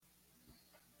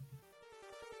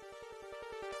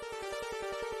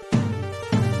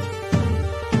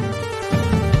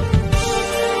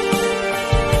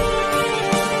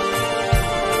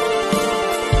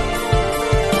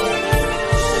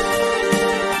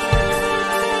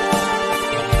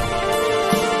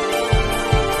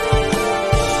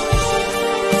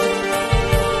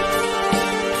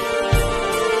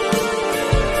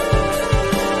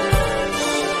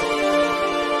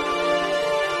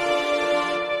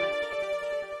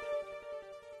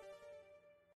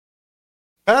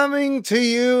Coming to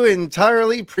you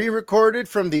entirely pre-recorded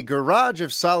from the Garage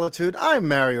of Solitude, I'm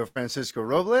Mario Francisco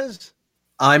Robles.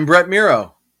 I'm Brett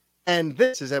Miro. And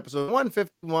this is episode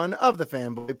 151 of the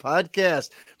Fanboy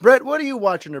Podcast. Brett, what are you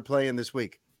watching or playing this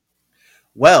week?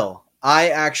 Well,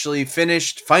 I actually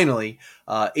finished, finally,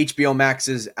 HBO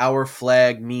Max's Our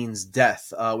Flag Means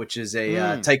Death, which is a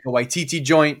Taika Waititi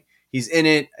joint. He's in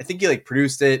it. I think he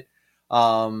produced it.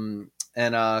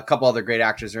 And a couple other great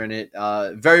actors are in it.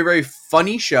 Very, very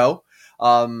funny show.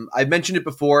 I've mentioned it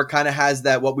before. Kind of has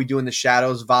that What We Do in the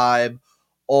Shadows vibe,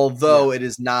 although it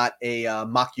is not a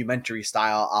mockumentary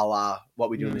style a la What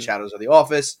We Do in the Shadows or The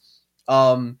Office.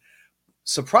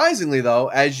 Surprisingly, though,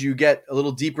 as you get a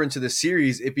little deeper into the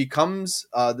series, it becomes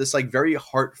this very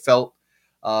heartfelt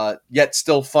yet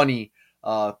still funny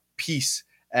piece.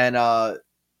 And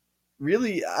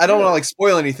really, I don't want to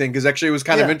spoil anything because actually it was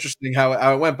kind of interesting how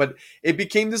it went, but it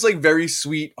became this very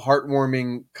sweet,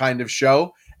 heartwarming kind of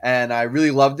show, and I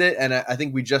really loved it. And I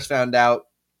think we just found out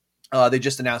they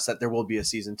just announced that there will be a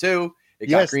season 2. It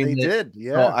got greenlit. They did.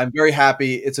 Yeah, so I'm very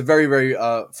happy. It's a very, very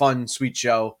fun, sweet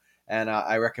show, and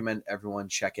I recommend everyone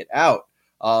check it out.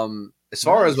 As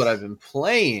far as what I've been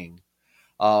playing,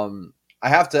 I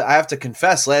have to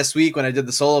confess. Last week when I did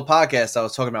the solo podcast, I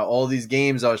was talking about all these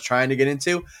games I was trying to get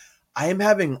into. I am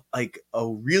having a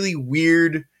really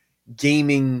weird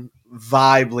gaming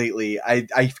vibe lately.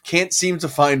 I can't seem to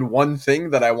find one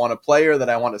thing that I want to play or that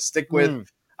I want to stick with.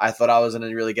 I thought I was going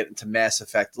to really get into Mass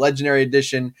Effect Legendary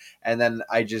Edition, and then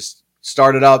I just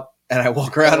started up and I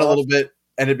walk around a little bit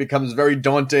and it becomes very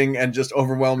daunting and just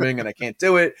overwhelming and I can't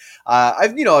do it.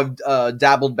 I've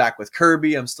dabbled back with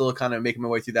Kirby. I'm still kind of making my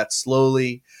way through that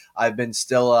slowly. I've been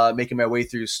still making my way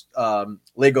through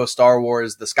Lego Star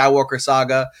Wars, the Skywalker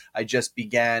Saga. I just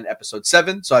began episode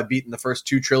 7, so I've beaten the first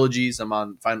 2 trilogies. I'm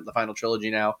on the final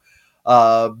trilogy now.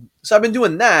 So I've been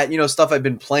doing that, stuff I've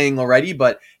been playing already,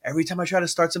 but every time I try to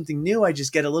start something new, I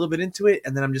just get a little bit into it,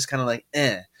 and then I'm just kind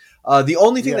of the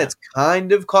only thing that's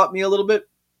kind of caught me a little bit,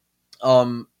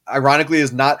 ironically,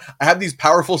 is not. I have these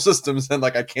powerful systems, and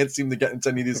I can't seem to get into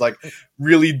any of these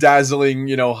really dazzling,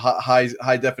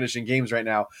 high definition games right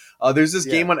now. There's this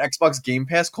game on Xbox Game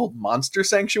Pass called Monster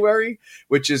Sanctuary,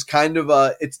 which is kind of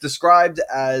it's described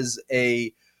as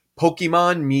a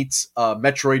Pokemon meets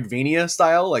Metroidvania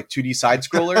style, 2D side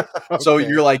scroller. Okay, so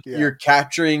you're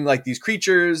capturing these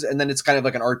creatures, and then it's kind of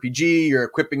like an RPG. You're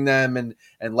equipping them and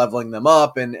leveling them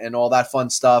up and all that fun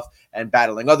stuff, and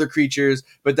battling other creatures.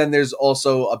 But then there's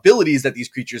also abilities that these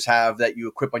creatures have that you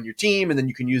equip on your team, and then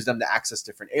you can use them to access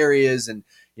different areas and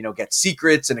get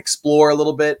secrets and explore a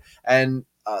little bit. And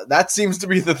that seems to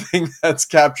be the thing that's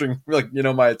capturing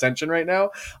my attention right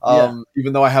now.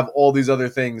 Even though I have all these other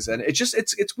things, and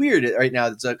it's weird right now.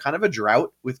 It's a kind of a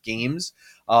drought with games.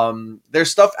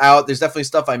 There's stuff out. There's definitely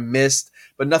stuff I missed,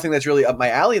 but nothing that's really up my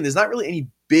alley. And there's not really any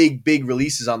big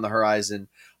releases on the horizon.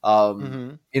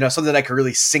 Something that I could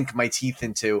really sink my teeth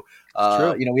into.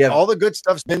 We have all the good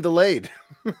stuff's been delayed.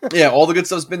 All the good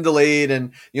stuff's been delayed,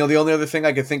 and the only other thing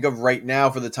I could think of right now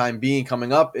for the time being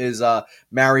coming up is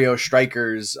Mario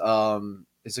Strikers.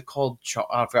 Is it called?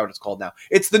 I forgot what it's called now.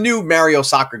 It's the new Mario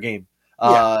soccer game,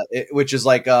 which is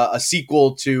a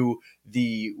sequel to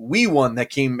the Wii one that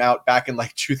came out back in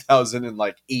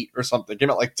 2008 or something. It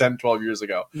came out 10, 12 years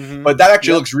ago. But that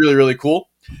actually looks really, really cool.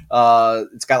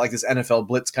 It's got this NFL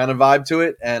Blitz kind of vibe to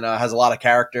it, and has a lot of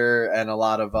character and a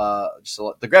lot of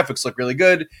the graphics look really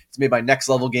good. It's made by Next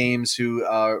Level Games, who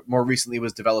more recently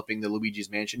was developing the Luigi's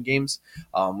Mansion games,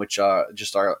 which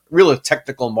just are really a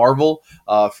technical marvel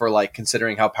for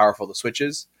considering how powerful the Switch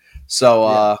is.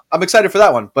 So I'm excited for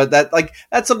that one, but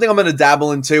that's something I'm going to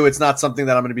dabble into. It's not something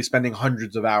that I'm going to be spending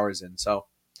hundreds of hours in. So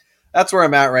that's where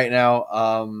I'm at right now.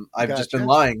 I've just been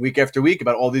lying week after week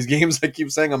about all these games I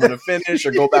keep saying I'm going to finish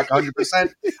or go back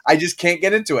 100%. I just can't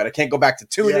get into it. I can't go back to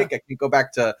Tunic. I can't go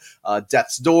back to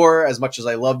Death's Door, as much as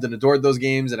I loved and adored those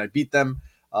games and I beat them.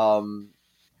 I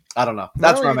don't know.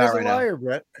 That's where I'm at right now.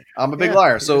 Brett. I'm a big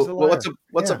liar. So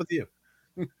what's up with you?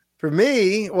 For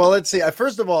me, well, let's see.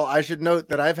 First of all, I should note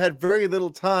that I've had very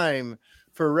little time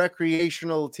for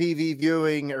recreational TV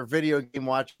viewing or video game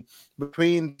watching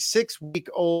between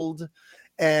 6-week-old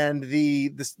and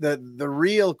the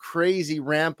real crazy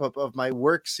ramp up of my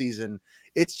work season.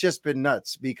 It's just been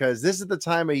nuts because this is the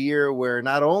time of year where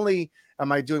not only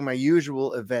am I doing my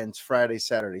usual events Friday,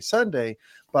 Saturday, Sunday,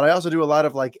 but I also do a lot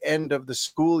of end of the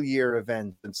school year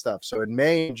events and stuff. So in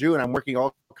May and June, I'm working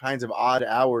all kinds of odd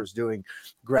hours doing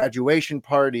graduation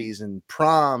parties and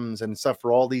proms and stuff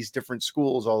for all these different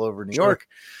schools all over New York.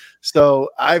 So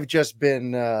I've just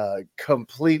been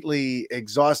completely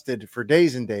exhausted for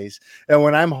days and days. And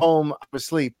when I'm home, I'm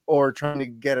asleep or trying to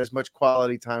get as much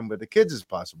quality time with the kids as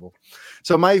possible.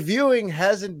 So my viewing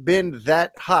hasn't been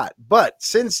that hot. But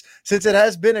since it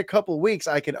has been a couple weeks,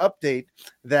 I can update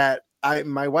that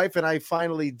my wife and I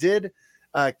finally did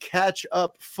catch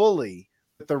up fully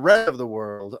with the rest of the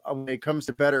world when it comes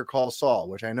to Better Call Saul,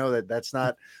 which I know that's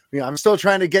not, I'm still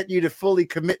trying to get you to fully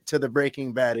commit to the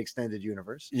Breaking Bad extended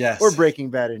universe, Yes, or Breaking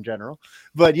Bad in general.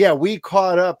 But yeah, we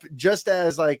caught up just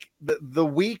as like the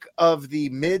week of the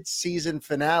mid-season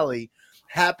finale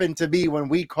happened to be when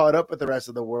we caught up with the rest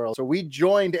of the world. So we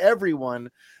joined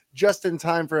everyone just in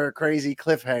time for a crazy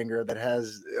cliffhanger that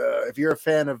has, if you're a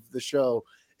fan of the show,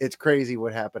 it's crazy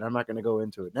what happened. I'm not going to go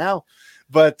into it now,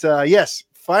 but yes,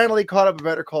 finally caught up with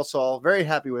Better Call Saul. Very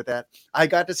happy with that. I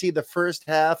got to see the first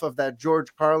half of that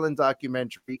George Carlin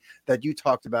documentary that you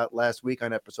talked about last week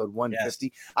on episode 150.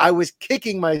 Yes. I was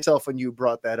kicking myself when you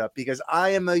brought that up because I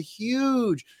am a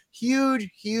huge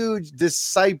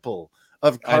disciple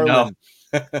of Carlin.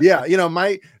 Yeah,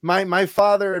 my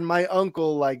father and my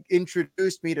uncle like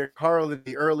introduced me to Carl in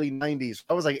the early 90s.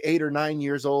 I was like 8 or 9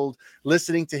 years old,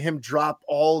 listening to him drop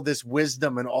all this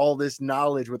wisdom and all this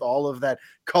knowledge with all of that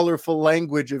colorful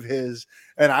language of his,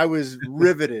 and I was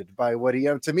riveted by what he.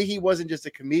 To me, he wasn't just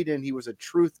a comedian; he was a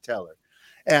truth teller.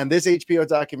 And this HBO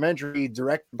documentary,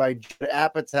 directed by Judd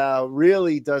Apatow,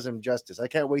 really does him justice. I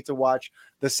can't wait to watch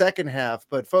the second half.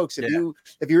 But folks,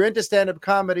 if you're into stand-up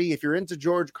comedy, if you're into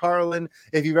George Carlin,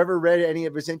 if you've ever read any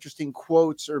of his interesting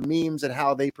quotes or memes and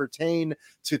how they pertain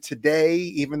to today,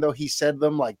 even though he said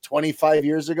them like 25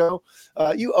 years ago,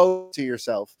 you owe it to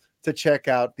yourself to check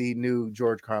out the new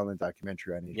George Carlin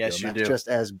documentary on HBO. Yes, you do. Just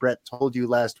as Brett told you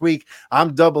last week,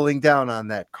 I'm doubling down on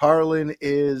that. Carlin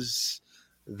is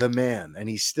the man, and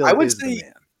he still is the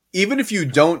man. Even if you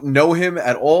don't know him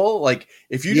at all, like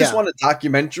if you just want a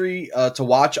documentary to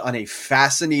watch on a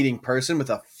fascinating person with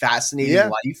a fascinating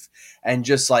life and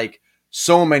just like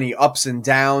so many ups and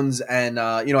downs, and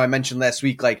I mentioned last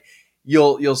week, like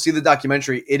you'll see the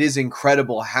documentary. It is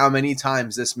incredible how many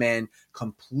times this man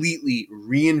completely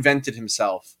reinvented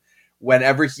himself.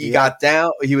 Whenever he got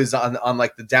down, he was on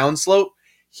like the downslope,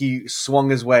 he swung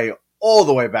his way all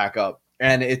the way back up.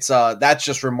 And it's that's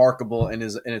just remarkable in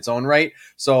its own right.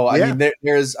 So I mean,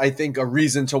 there's I think a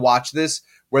reason to watch this,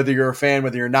 whether you're a fan,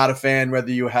 whether you're not a fan, whether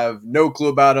you have no clue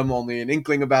about him, only an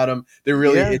inkling about him.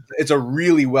 It's a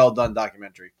really well done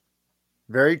documentary.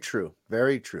 Very true.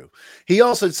 Very true. He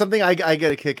also, something I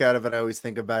get a kick out of it, I always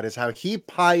think about, is how he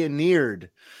pioneered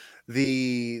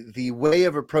the way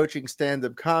of approaching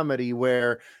stand-up comedy,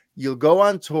 where you'll go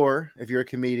on tour if you're a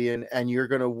comedian and you're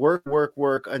going to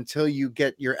work until you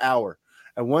get your hour.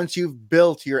 And once you've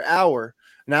built your hour,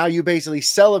 now you basically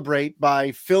celebrate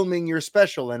by filming your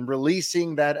special and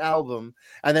releasing that album.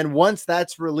 And then once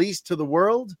that's released to the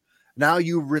world, now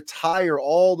you retire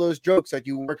all those jokes that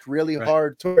you worked really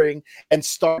hard touring and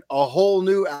start a whole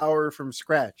new hour from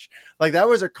scratch. Like that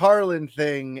was a Carlin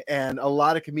thing. And a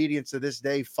lot of comedians to this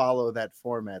day follow that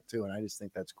format too. And I just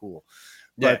think that's cool.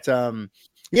 Yeah. But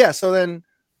so then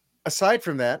aside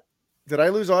from that, did I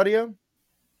lose audio?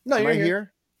 No, Am I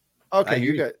here? Okay,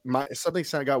 you got something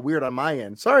got weird on my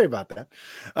end. Sorry about that.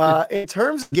 In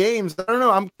terms of games, I don't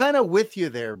know. I'm kind of with you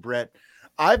there, Brett.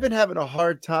 I've been having a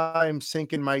hard time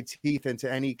sinking my teeth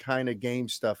into any kind of game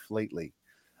stuff lately.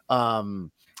 I'll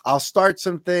start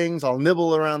some things. I'll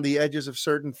nibble around the edges of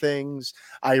certain things.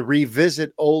 I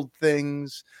revisit old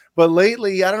things. But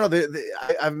lately, I don't know.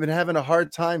 I've been having a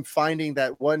hard time finding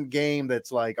that one game that's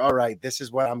like, all right, this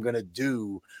is what I'm going to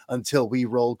do until we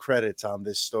roll credits on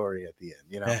this story at the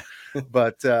end,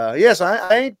 But yes,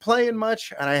 I ain't playing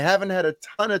much, and I haven't had a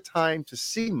ton of time to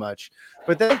see much.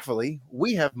 But thankfully,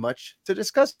 we have much to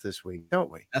discuss this week, don't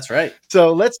we? That's right.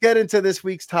 So let's get into this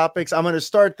week's topics. I'm going to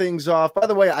start things off. By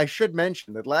the way, I should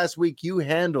mention that last week you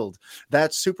handled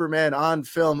that Superman on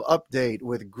film update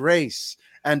with grace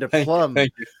and a plum.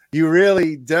 Thank you. You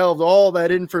really delved all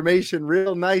that information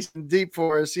real nice and deep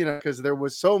for us, because there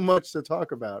was so much to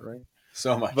talk about, right?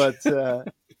 So much. But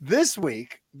this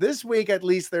week at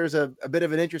least, there's a bit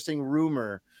of an interesting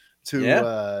rumor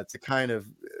to kind of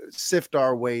sift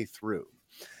our way through.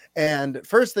 And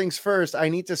first things first, I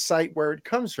need to cite where it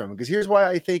comes from, because here's why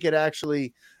I think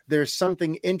there's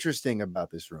something interesting about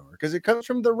this rumor, because it comes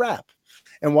from The Wrap.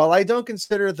 And while I don't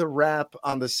consider The Wrap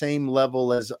on the same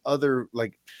level as other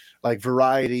like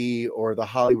Variety or The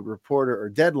Hollywood Reporter or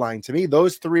Deadline, to me,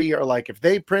 those three are like, if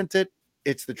they print it,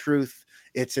 It's the truth.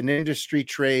 It's an industry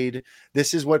trade.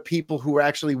 This is what people who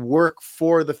actually work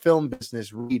for the film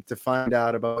business read to find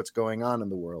out about what's going on in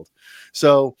the world.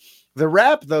 So the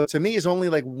Wrap, though, to me is only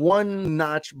like one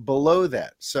notch below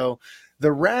that. So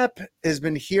the Wrap has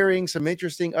been hearing some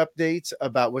interesting updates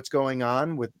about what's going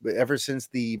on with ever since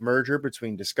the merger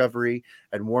between Discovery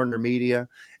and Warner Media,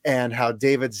 and how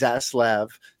David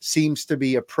Zaslav seems to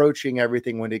be approaching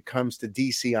everything when it comes to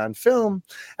DC on film,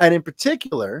 and in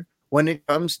particular when it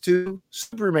comes to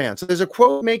Superman. So there's a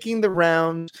quote making the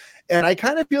rounds, and I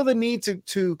kind of feel the need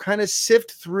to kind of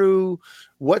sift through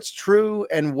what's true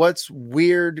and what's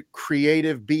weird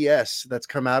creative BS that's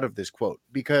come out of this quote,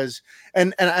 because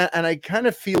and I kind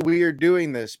of feel weird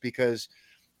doing this because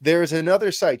there's another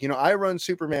site, I run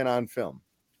Superman on Film,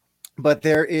 but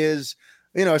there is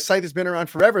a site that's been around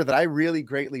forever that I really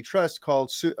greatly trust called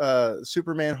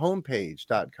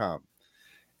supermanhomepage.com.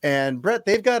 And Brett,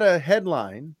 they've got a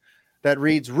headline that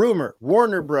reads, rumor,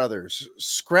 Warner Brothers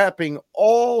scrapping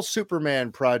all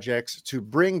Superman projects to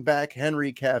bring back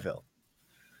Henry Cavill.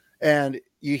 And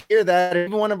you hear that,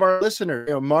 even one of our listeners,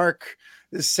 Mark,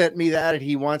 sent me that, and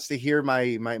he wants to hear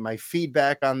my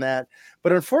feedback on that.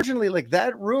 But unfortunately, like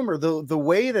that rumor, the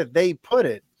way that they put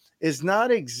it is not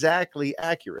exactly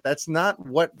accurate. That's not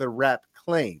what the Wrap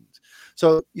claimed.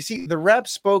 So you see, the Wrap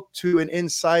spoke to an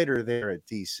insider there at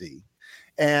DC,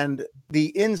 and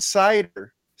the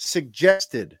insider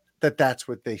suggested that that's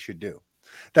what they should do,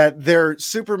 that their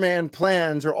Superman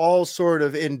plans are all sort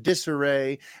of in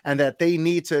disarray, and that they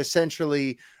need to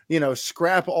essentially,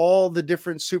 scrap all the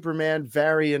different Superman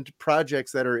variant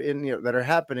projects that are that are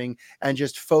happening, and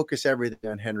just focus everything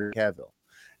on Henry Cavill.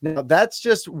 Now, that's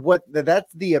just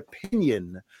that's the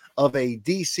opinion of a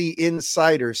DC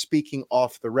insider speaking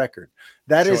off the record.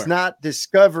 That is not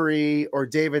Discovery or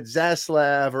David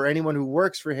Zaslav or anyone who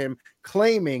works for him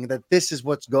claiming that this is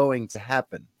what's going to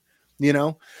happen.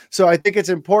 So I think it's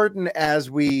important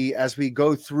as we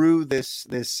go through this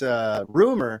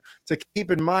rumor to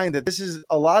keep in mind that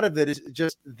a lot of it is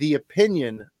just the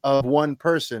opinion of one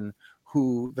person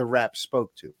who the Wrap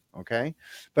spoke to. Okay,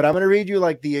 but I'm going to read you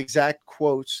like the exact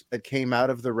quotes that came out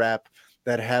of the Wrap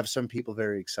that have some people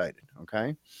very excited.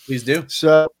 Okay, please do.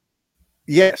 So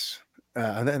yes,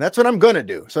 and that's what I'm going to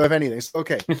do. So if anything,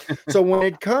 okay. So when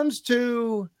it comes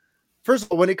to, first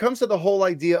of all, when it comes to the whole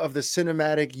idea of the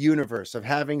cinematic universe, of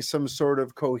having some sort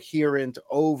of coherent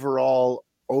overall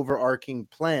overarching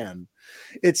plan,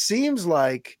 it seems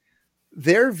like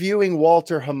they're viewing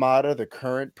Walter Hamada, the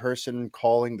current person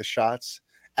calling the shots,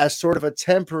 as sort of a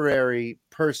temporary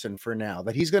person for now,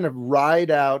 that he's going to ride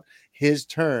out his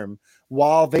term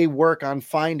while they work on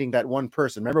finding that one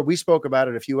person. Remember, we spoke about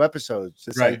it a few episodes,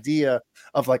 this idea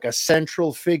of like a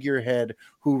central figurehead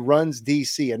who runs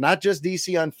DC, and not just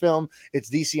DC on film, it's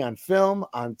DC on film,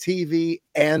 on TV,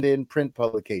 and in print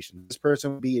publications. This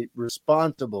person would be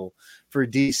responsible for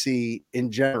DC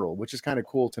in general, which is kind of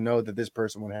cool to know that this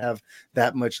person would have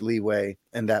that much leeway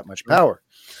and that much power.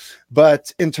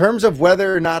 But in terms of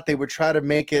whether or not they would try to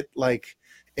make it like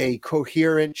a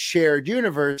coherent shared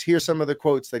universe, here's some of the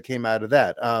quotes that came out of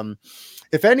that.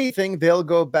 If anything, they'll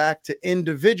go back to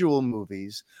individual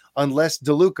movies unless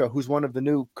DeLuca, who's one of the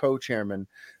new co-chairmen,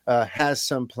 has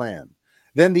some plan.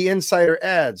 Then the insider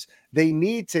adds, they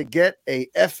need to get a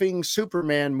effing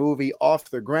Superman movie off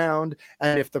the ground.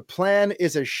 And if the plan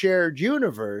is a shared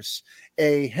universe,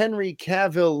 a Henry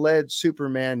Cavill-led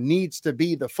Superman needs to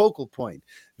be the focal point.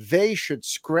 They should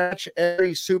scratch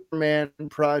every Superman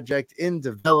project in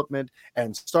development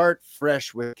and start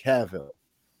fresh with Cavill.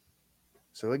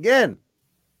 So again,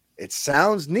 it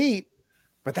sounds neat,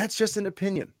 but that's just an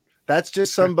opinion. That's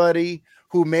just somebody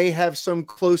who may have some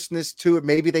closeness to it.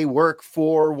 Maybe they work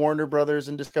for Warner Brothers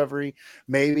and Discovery,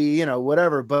 maybe,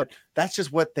 whatever, but that's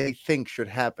just what they think should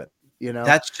happen.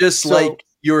 That's just like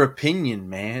your opinion,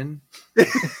 man.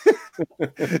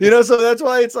 So that's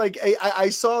why it's like, I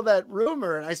saw that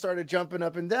rumor and I started jumping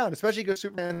up and down, especially because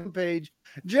Superman page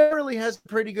generally has a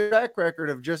pretty good track record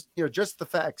of just the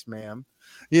facts, ma'am.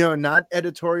 Not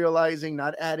editorializing,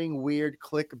 not adding weird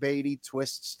clickbaity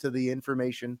twists to the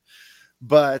information.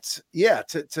 But yeah,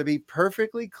 to be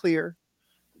perfectly clear,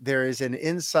 there is an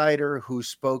insider who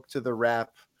spoke to the Wrap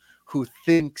who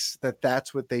thinks that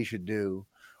that's what they should do.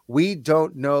 We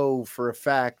don't know for a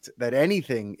fact that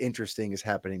anything interesting is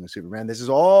happening with Superman. This is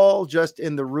all just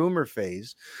in the rumor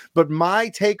phase. But my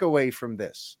takeaway from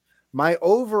this, my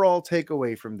overall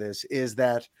takeaway from this is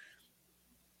that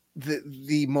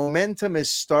the momentum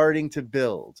is starting to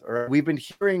build. Or we've been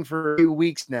hearing for a few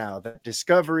weeks now that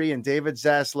Discovery and David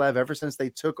Zaslav, ever since they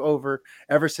took over,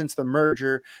 ever since the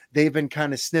merger, they've been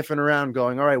kind of sniffing around,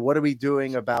 going, "All right, what are we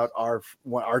doing about our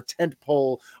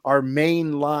tentpole, our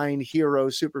mainline hero,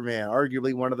 Superman,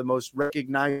 arguably one of the most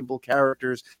recognizable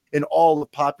characters in all of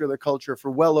popular culture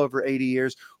for well over 80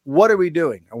 years? What are we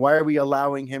doing, and why are we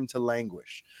allowing him to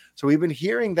languish?" So we've been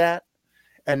hearing that.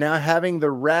 And now having the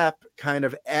rap kind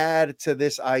of add to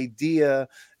this idea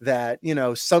that,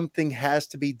 something has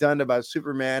to be done about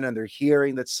Superman, and they're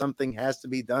hearing that something has to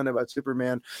be done about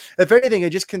Superman. If anything, it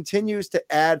just continues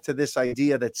to add to this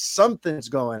idea that something's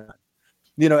going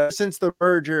on. Since the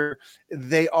merger,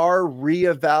 they are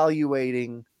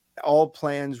reevaluating all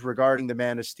plans regarding the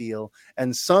Man of Steel,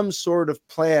 and some sort of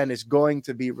plan is going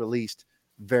to be released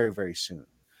very, very soon.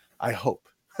 I hope.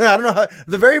 I don't know how,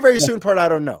 the very, very soon part, I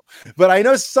don't know, but I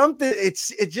know something.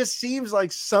 It just seems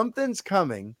like something's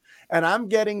coming, and I'm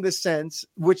getting the sense,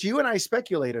 which you and I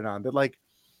speculated on, that like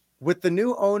with the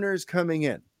new owners coming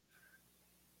in,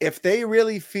 if they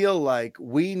really feel like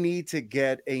we need to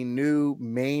get a new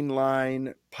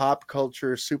mainline pop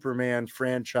culture Superman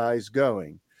franchise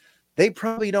going, they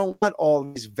probably don't want all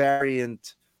these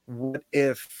variant what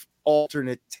if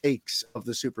alternate takes of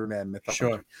the Superman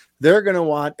mythology. Sure. They're going to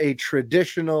want a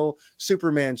traditional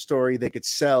Superman story they could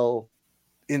sell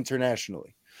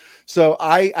internationally. So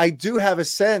I do have a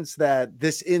sense that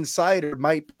this insider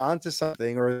might be onto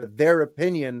something, or their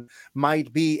opinion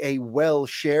might be a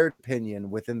well-shared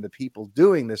opinion within the people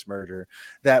doing this merger,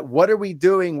 that what are we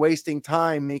doing wasting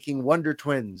time making Wonder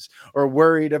Twins, or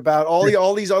worried about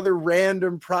all these other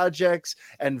random projects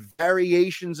and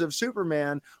variations of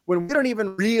Superman when we don't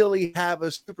even really have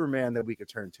a Superman that we could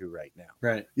turn to right now.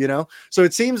 Right. So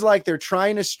it seems like they're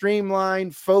trying to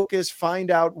streamline, focus, find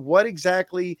out what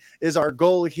exactly is our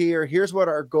goal here. Here's what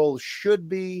our goal should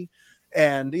be.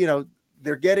 And,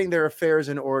 they're getting their affairs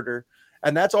in order.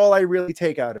 And that's all I really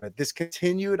take out of it. This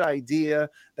continued idea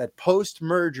that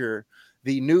post-merger,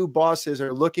 the new bosses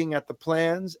are looking at the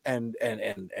plans and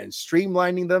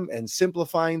streamlining them and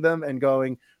simplifying them and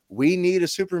going, we need a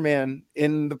Superman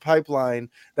in the pipeline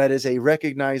that is a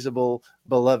recognizable,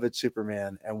 beloved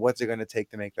Superman. And what's it going to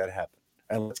take to make that happen?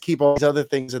 And let's keep all these other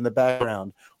things in the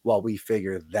background while we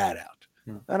figure that out.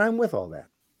 And I'm with all that.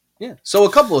 Yeah. So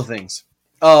a couple of things.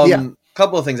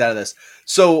 Couple of things out of this.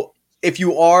 So if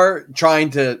you are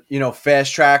trying to,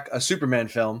 fast track a Superman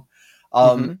film,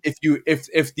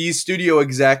 if these studio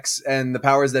execs and the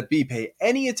powers that be pay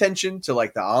any attention to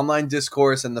like the online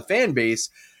discourse and the fan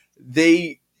base,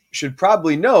 they should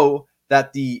probably know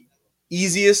that the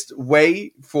easiest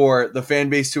way for the fan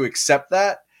base to accept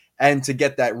that and to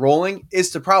get that rolling is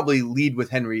to probably lead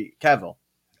with Henry Cavill.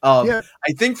 I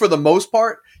think for the most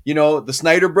part, the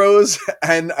Snyder Bros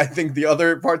and I think the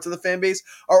other parts of the fan base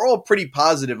are all pretty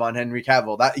positive on Henry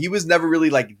Cavill. That he was never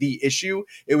really like the issue.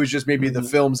 It was just maybe the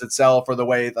films itself or the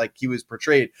way like he was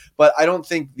portrayed. But I don't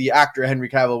think the actor Henry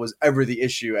Cavill was ever the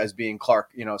issue as being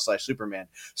Clark, / Superman.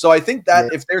 So I think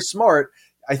that if they're smart,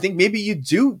 I think maybe you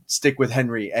do stick with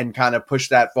Henry and kind of push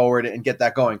that forward and get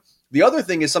that going. The other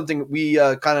thing is something we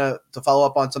kind of, to follow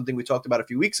up on something we talked about a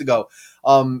few weeks ago.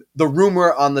 The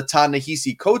rumor on the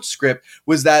Ta-Nehisi Coates script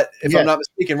was that, if I'm not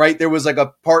mistaken, right, there was like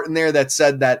a part in there that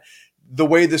said that the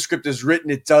way the script is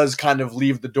written, it does kind of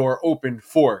leave the door open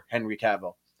for Henry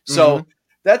Cavill. So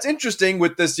that's interesting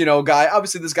with this, guy.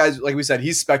 Obviously, this guy's, like we said,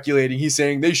 he's speculating. He's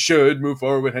saying they should move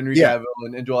forward with Henry Cavill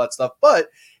and do all that stuff. But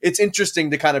it's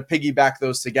interesting to kind of piggyback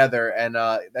those together and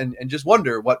just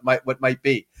wonder what might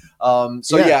be. I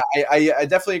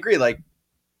definitely agree. Like,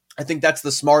 I think that's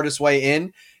the smartest way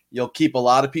in. You'll keep a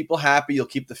lot of people happy. You'll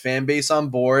keep the fan base on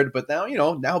board. But now,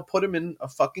 now put him in a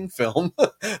fucking film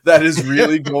that is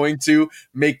really going to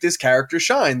make this character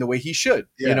shine the way he should.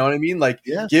 You know what I mean? Like,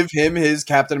 give him his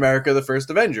Captain America, the First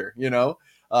Avenger,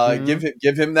 give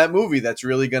him that movie that's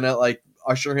really going to like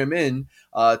usher him in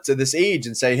to this age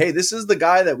and say, hey, this is the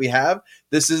guy that we have.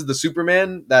 This is the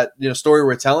Superman that, story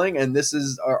we're telling. And this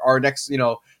is our next,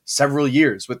 several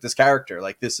years with this character.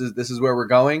 Like, this is where we're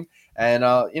going. And,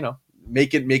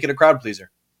 make it a crowd pleaser.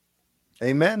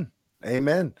 Amen.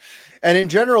 And in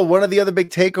general, one of the other big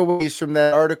takeaways from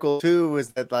that article too is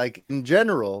that, like, in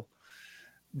general,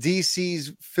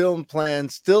 DC's film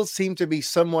plans still seem to be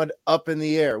somewhat up in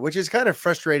the air, which is kind of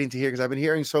frustrating to hear because I've been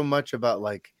hearing so much about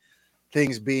like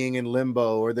things being in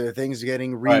limbo, or there are things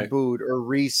getting reboot or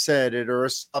resetted, or a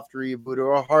soft reboot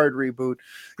or a hard reboot.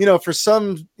 For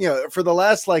some, for the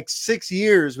last like 6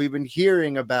 years, we've been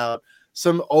hearing about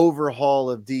some overhaul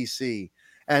of DC.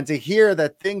 and to hear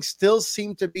that things still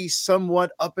seem to be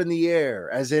somewhat up in the air,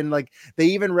 as in like they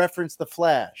even reference the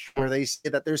Flash, where they say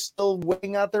that they're still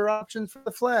weighing out their options for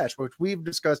the Flash, which we've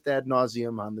discussed ad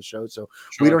nauseum on the show, so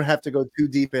we don't have to go too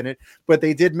deep in it. But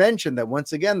they did mention that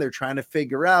once again they're trying to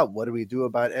figure out what do we do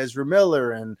about Ezra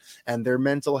Miller and their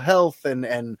mental health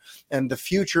and the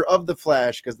future of the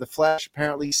Flash, because the Flash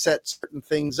apparently set certain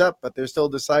things up, but they're still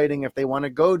deciding if they want to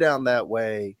go down that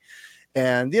way.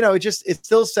 And it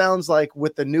still sounds like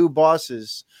with the new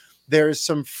bosses, there's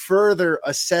some further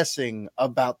assessing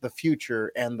about the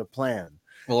future and the plan.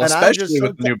 Well, especially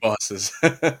with the new bosses.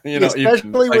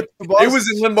 Especially with the bosses. It was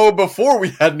in limbo before we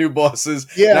had new bosses.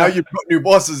 Yeah. Now you put new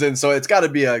bosses in, so it's got to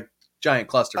be a giant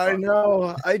cluster. I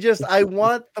know. I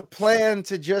want the plan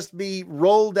to just be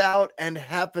rolled out and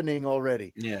happening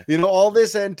already. Yeah. All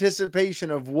this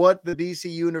anticipation of what the DC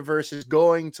universe is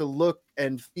going to look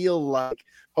and feel like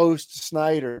post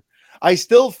Snyder. I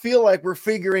still feel like we're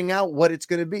figuring out what it's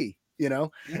going to be.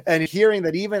 And hearing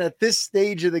that even at this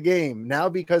stage of the game, now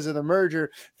because of the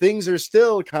merger, things are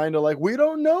still kind of like, we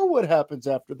don't know what happens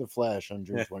after the Flash on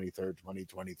June 23rd,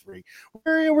 2023.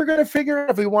 We're going to figure out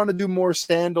if we want to do more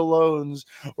standalones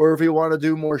or if we want to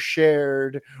do more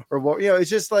shared or what,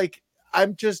 it's just like,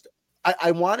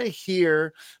 I want to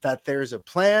hear that there's a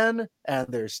plan and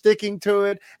they're sticking to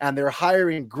it and they're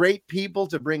hiring great people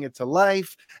to bring it to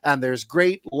life and there's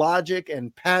great logic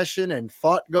and passion and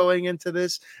thought going into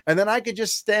this. And then I could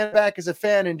just stand back as a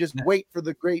fan and just wait for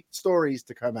the great stories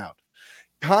to come out.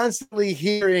 Constantly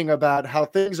hearing about how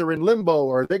things are in limbo,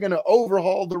 or are they going to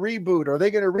overhaul the reboot? Are they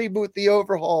going to reboot the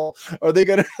overhaul? Are they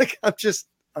going to,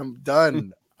 I'm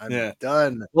done. I'm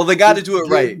done. Well, they got to do it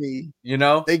right.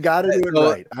 They got to do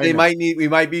it right. We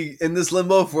might be in this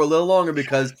limbo for a little longer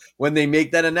because when they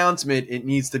make that announcement, it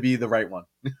needs to be the right one.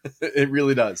 It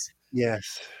really does.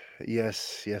 Yes,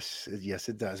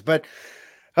 it does. But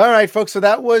all right, folks. So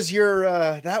that was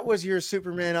your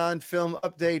Superman on film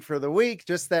update for the week.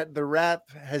 Just that The Wrap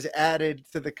has added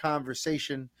to the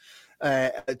conversation.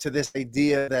 To this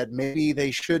idea that maybe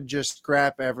they should just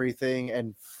scrap everything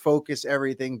and focus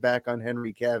everything back on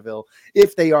Henry Cavill.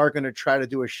 If they are going to try to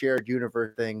do a shared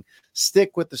universe thing,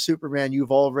 stick with the Superman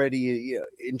you've already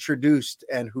introduced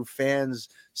and who fans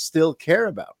still care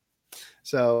about.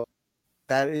 So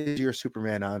that is your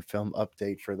Superman on film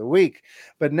update for the week.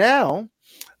 But now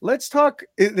let's talk.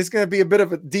 This is going to be a bit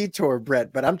of a detour,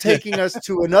 Brett, but I'm taking us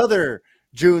to another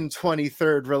June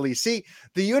 23rd release. See,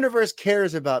 the universe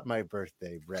cares about my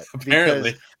birthday, Brett.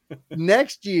 Apparently. Because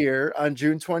next year on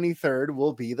June 23rd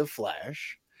will be The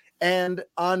Flash. And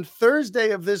on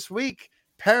Thursday of this week,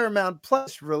 Paramount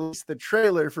Plus released the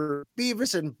trailer for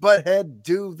Beavis and Butthead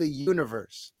Do the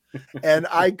Universe. And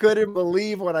I couldn't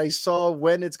believe what I saw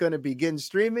when it's going to begin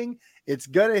streaming. It's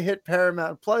going to hit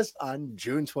Paramount Plus on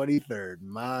June 23rd,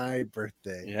 my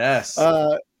birthday. Yes.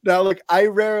 Now, look, I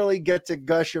rarely get to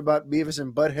gush about Beavis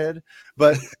and Butthead,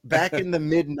 but back in the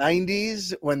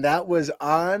mid-90s, when that was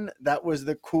on, that was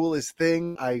the coolest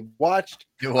thing I watched.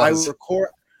 It was.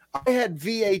 I had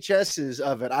VHSs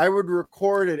of it. I would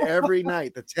record it every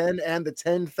night, the 10 and the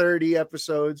 10:30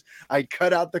 episodes. I'd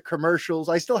cut out the commercials.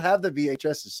 I still have the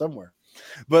VHSs somewhere.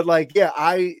 But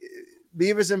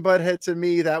Beavis and Butthead, to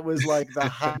me, that was like the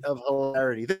height of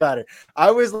hilarity. Think about it. I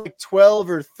was like 12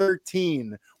 or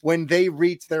 13 when they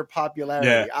reached their popularity.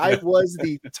 Yeah. I was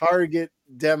the target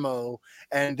demo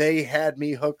and they had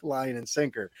me hook, line, and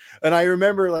sinker. And I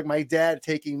remember like my dad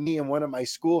taking me and one of my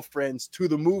school friends to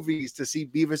the movies to see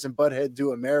Beavis and Butthead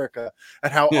Do America,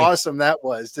 and how awesome that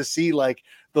was to see like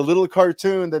the little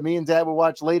cartoon that me and dad would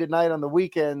watch late at night on the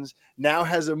weekends now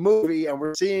has a movie and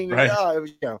we're seeing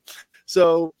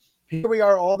so here we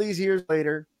are all these years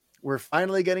later. We're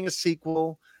finally getting a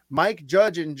sequel. Mike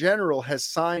Judge in general has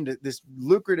signed this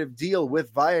lucrative deal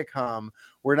with Viacom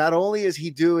where not only is he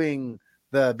doing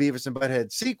the Beavis and Butthead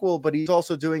sequel, but he's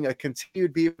also doing a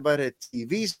continued Beavis and Butthead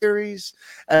TV series,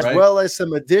 as well as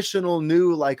some additional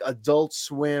new like Adult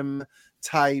Swim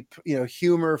type,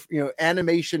 humor,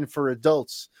 animation for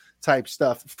adults type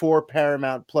stuff for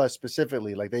Paramount Plus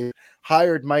specifically. Like they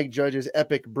hired Mike Judge's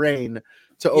epic brain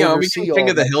to oversee. We can King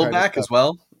of the Hill back as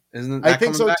well. Isn't that I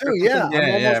think so back too. Yeah,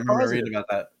 I remember reading about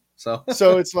that.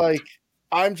 So it's like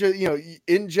I'm just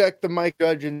inject the Mike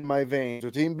Judge in my veins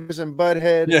between Beavis and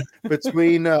Butthead,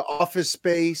 between Office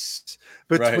Space,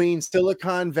 between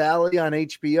Silicon Valley on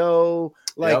HBO.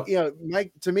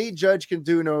 Mike, to me, Judge can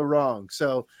do no wrong.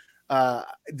 So,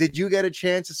 did you get a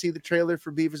chance to see the trailer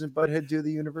for Beavis and Butthead Do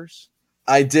the Universe?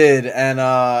 I did, and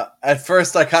at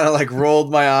first I kind of like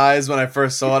rolled my eyes when I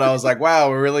first saw it. I was like, "Wow,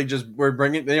 we're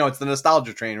bringing, it's the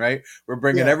nostalgia train, right? We're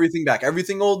bringing Yeah, everything back.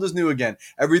 Everything old is new again.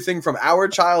 Everything from our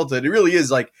childhood. It really is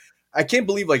like I can't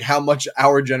believe like how much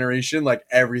our generation, like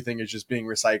everything is just being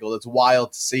recycled. It's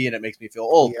wild to see, and it makes me feel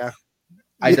old. yeah,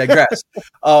 I yeah, digress.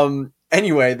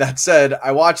 Anyway, that said,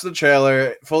 I watched the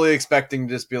trailer fully expecting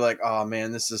to just be like, "Oh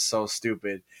man, this is so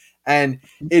stupid," and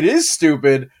it is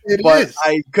stupid. it But is.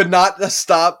 I could not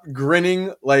stop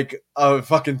grinning like a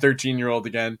fucking 13-year-old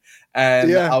again, and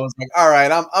Yeah, I was like, "All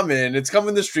right, I'm in. It's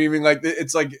coming to streaming. Like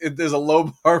it's like there's a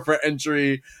low bar for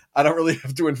entry. I don't really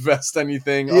have to invest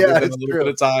anything other yeah, than a it's little bit true.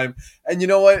 of time." And you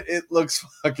know what? It looks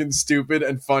fucking stupid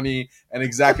and funny and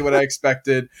exactly what I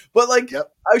expected. But like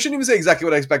Yep. I shouldn't even say exactly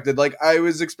what I expected. Like I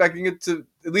was expecting it to,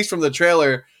 at least from the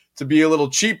trailer, to be a little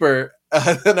cheaper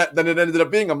than it ended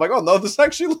up being. I'm like, oh no, this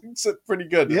actually looks pretty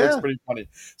good. It looks Yeah, pretty funny.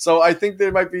 So I think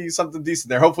there might be something decent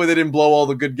there. Hopefully they didn't blow all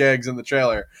the good gags in the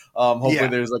trailer. Hopefully yeah,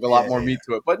 there's like a lot yeah, more yeah, meat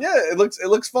to it. But yeah, it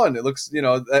looks fun. It looks,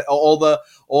 all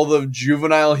the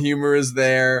juvenile humor is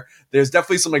there. There's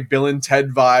definitely some like Bill and Ted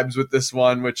vibes with this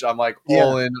one, which I'm like yeah.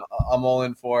 all in. I'm all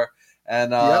in for.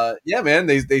 And Yep. yeah, man,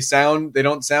 they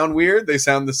don't sound weird. They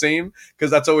sound the same,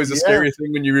 because that's always a Yeah. scary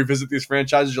thing when you revisit these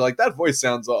franchises. You're like, that voice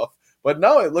sounds off, but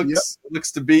no, Yep. it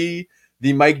looks to be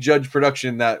the Mike Judge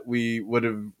production that we would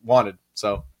have wanted.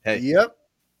 So hey, Yep.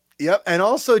 Yep. And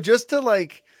also just to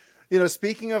like,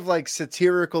 speaking of like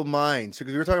satirical minds,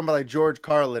 because we were talking about like George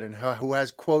Carlin and who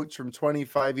has quotes from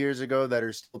 25 years ago that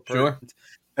are still sure, pertinent,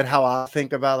 and how I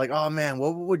think about like, oh man,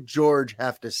 what would George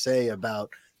have to say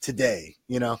about today?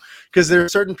 Because there are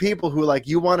certain people who like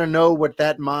you want to know what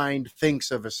that mind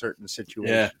thinks of a certain yeah,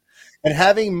 situation. And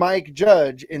having Mike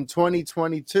Judge in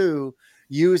 2022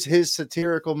 use his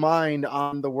satirical mind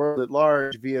on the world at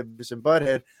large via Beavis and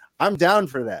Butthead, I'm down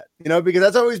for that, because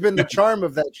that's always been the charm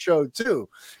of that show too.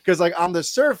 Because like on the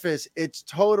surface, it's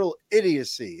total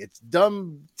idiocy. It's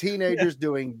dumb yeah, teenagers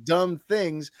doing dumb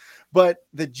things, but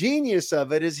the genius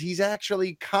of it is he's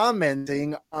actually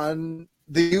commenting on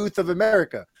the youth of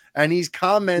America, and he's right,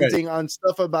 commenting on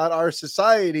stuff about our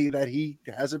society that he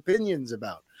has opinions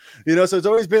about. So it's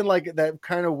always been like that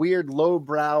kind of weird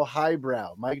lowbrow,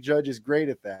 highbrow. Mike Judge is great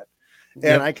at that. And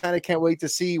yep, I kind of can't wait to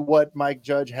see what Mike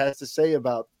Judge has to say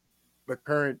about the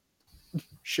current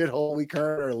shithole we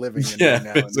currently are living in yeah, right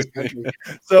now in this basically, country.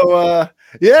 So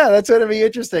yeah, that's going to be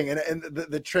interesting. And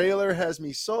the trailer has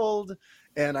me sold.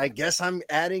 And I guess I'm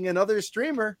adding another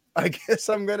streamer. I guess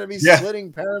I'm going to be yeah,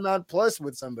 splitting Paramount Plus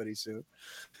with somebody soon.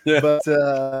 yeah. But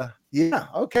yeah,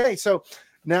 okay. So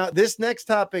now this next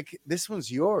topic, this one's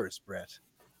yours, Brett,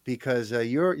 because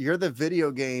you're the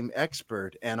video game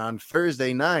expert. And on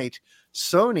Thursday night,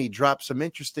 Sony dropped some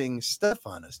interesting stuff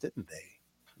on us, didn't they?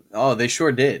 Oh, they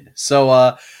sure did.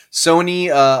 So Sony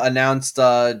announced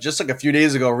just like a few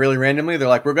days ago, really randomly, they're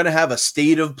like, we're going to have a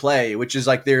state of play, which is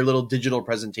like their little digital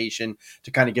presentation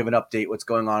to kind of give an update what's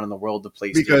going on in the world of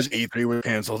PlayStation. Because E3 was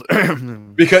canceled.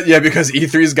 Because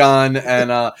E3's gone,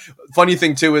 and funny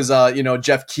thing too is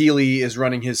Jeff Keighley is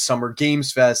running his Summer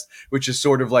Games Fest, which is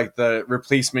sort of like the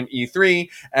replacement E3.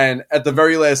 And at the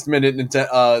very last minute,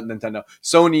 Nintendo,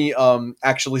 Sony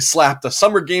actually slapped a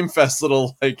Summer Game Fest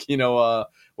little like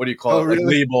what do you call Oh, it, like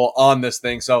really? label on this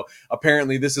thing. So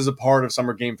apparently this is a part of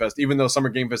Summer Game Fest, even though Summer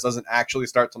Game Fest doesn't actually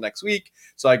start till next week.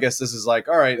 So I guess this is like,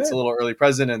 all right, it's a Good. little early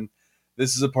present, and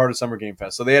this is a part of Summer Game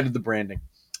Fest. So they added the branding.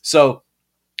 So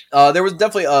there was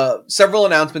definitely several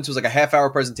announcements. It was like a half-hour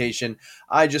presentation.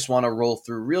 I just want to roll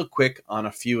through real quick on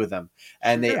a few of them.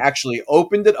 And they Sure. actually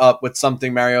opened it up with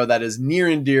something, Mario, that is near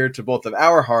and dear to both of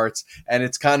our hearts. And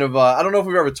it's kind of, I don't know if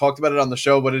we've ever talked about it on the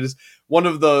show, but it is one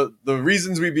of the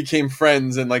reasons we became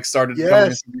friends and like started coming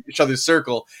Yes. into each other's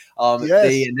circle. They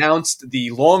Yes. announced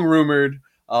the long-rumored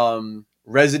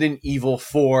Resident Evil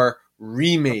 4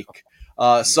 remake.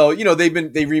 So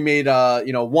they remade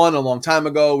one a long time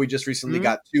ago. We just recently Mhm.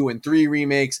 got 2 and 3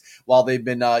 remakes, while they've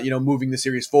been moving the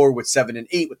series forward with 7 and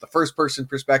 8 with the first person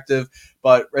perspective.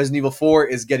 But Resident Evil 4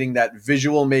 is getting that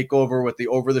visual makeover with the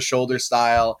over the shoulder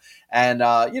style, and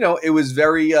it was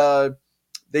very.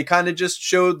 They kind of just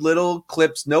showed little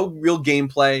clips, no real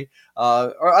gameplay.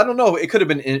 Or I don't know, it could have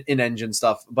been in-engine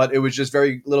stuff, but it was just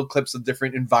very little clips of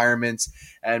different environments.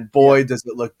 And Yeah. boy, does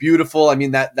it look beautiful. I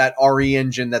mean, that RE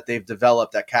engine that they've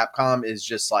developed at Capcom is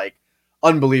just like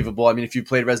unbelievable. I mean, if you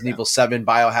played Resident Yeah. Evil 7,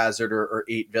 Biohazard, or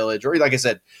 8 Village, or like I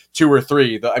said, 2 or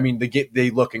 3, they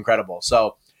look incredible.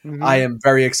 So I Mhm. am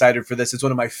very excited for this. It's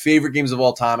one of my favorite games of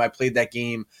all time. I played that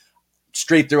game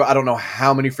straight through. I don't know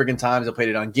how many friggin' times I played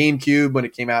it on GameCube when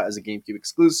it came out as a GameCube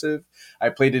exclusive. I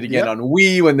played it again on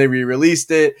Wii when they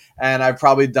re-released it, and I've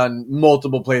probably done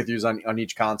multiple playthroughs on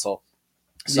each console.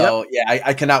 So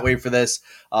I cannot wait for this.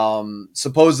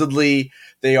 Supposedly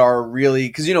they are really,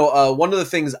 because one of the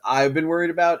things I've been worried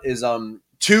about is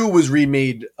 2 was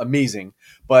remade amazing,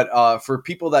 but for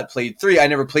people that played 3, I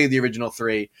never played the original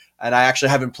 3, and I actually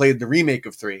haven't played the remake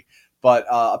of 3. But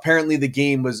apparently the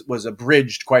game was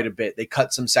abridged quite a bit. They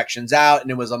cut some sections out,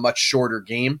 and it was a much shorter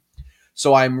game.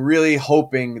 So I'm really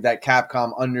hoping that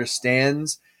Capcom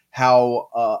understands how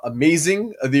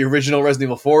amazing the original Resident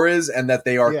Evil 4 is, and that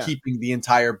they are keeping the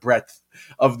entire breadth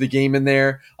of the game in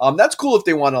there. That's cool if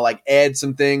they want to like add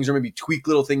some things or maybe tweak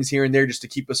little things here and there just to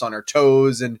keep us on our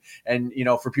toes, and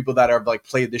for people that are like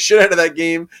played the shit out of that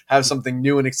game, have something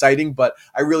new and exciting. But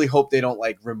I really hope they don't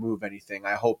like remove anything.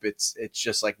 I hope it's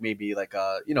just like maybe like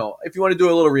if you want to do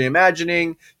a little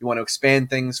reimagining, you want to expand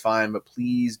things, fine, but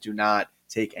please do not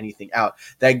take anything out.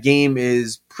 That game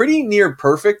is pretty near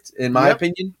perfect in my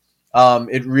opinion.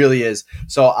 It really is.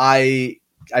 So I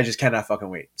just cannot fucking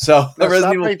wait. So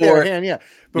Resident Evil 4.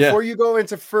 Before you go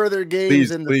into further games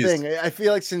please. Thing, I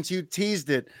feel like since you teased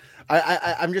it,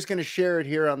 I'm just going to share it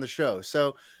here on the show.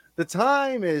 So the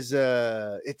time is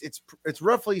it's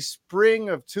roughly spring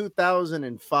of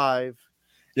 2005.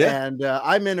 And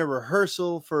I'm in a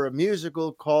rehearsal for a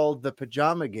musical called The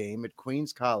Pajama Game at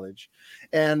Queens College.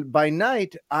 And by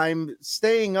night, I'm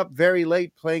staying up very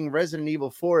late playing Resident Evil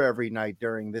 4 every night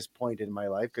during this point in my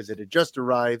life because it had just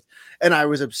arrived and I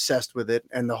was obsessed with it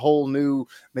and the whole new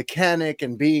mechanic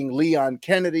and being Leon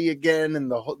Kennedy again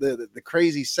and the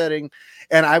crazy setting.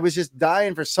 And I was just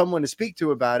dying for someone to speak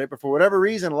to about it. But for whatever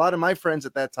reason, a lot of my friends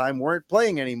at that time weren't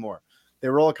playing anymore. They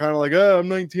were all kind of like, I'm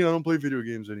 19. I don't play video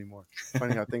games anymore.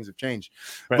 Funny how things have changed.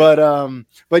 Right.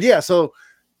 But yeah, so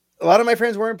a lot of my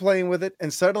friends weren't playing with it.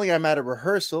 And suddenly I'm at a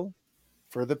rehearsal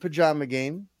for The Pajama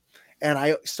Game. And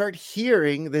I start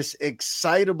hearing this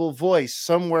excitable voice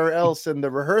somewhere else in the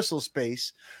rehearsal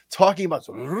space talking about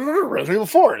Resident Evil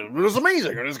 4. It was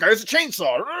amazing. And this guy's a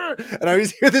chainsaw. And I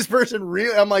just hear this person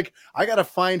I'm like, I got to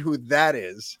find who that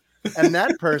is. And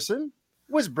that person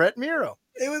was Brett Miro.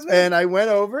 It was me. And I went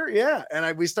over,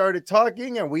 and we started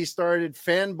talking and we started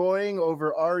fanboying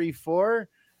over RE4.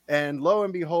 And lo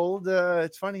and behold,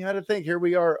 it's funny how to think. Here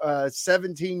we are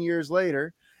 17 years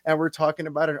later, and we're talking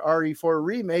about an RE4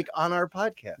 remake on our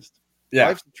podcast. Yeah.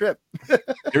 Life's a trip.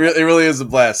 it really is a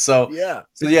blast. So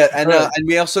and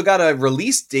we also got a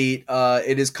release date.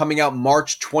 It is coming out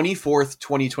March 24th,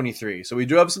 2023. So we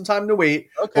do have some time to wait.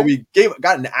 Okay. But we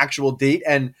got an actual date,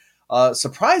 and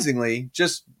surprisingly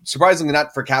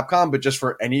not for Capcom, but just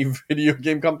for any video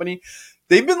game company,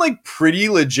 they've been like pretty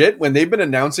legit when they've been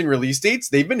announcing release dates.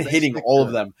 They've been hitting all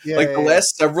of them. The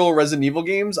last several Resident Evil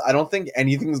games, I don't think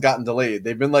anything's gotten delayed.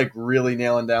 They've been like really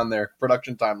nailing down their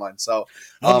production timeline. So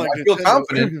I feel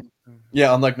confident.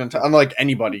 Unlike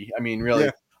anybody. I mean,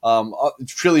 really.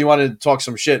 If really you wanted to talk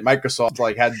some shit, Microsoft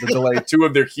like had to delay 2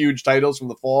 of their huge titles from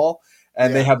the fall,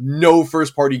 and they have no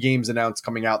first party games announced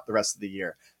coming out the rest of the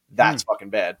year. That's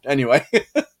fucking bad. Anyway,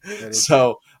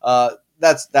 so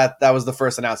that was the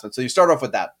first announcement. So you start off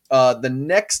with that. The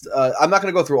next, I'm not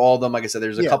going to go through all of them. Like I said,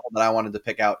 there's a couple that I wanted to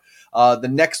pick out. The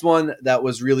next one that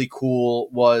was really cool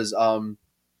was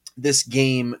this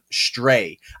game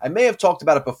Stray. I may have talked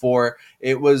about it before.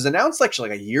 It was announced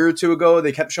actually like a year or 2 ago.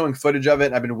 They kept showing footage of it,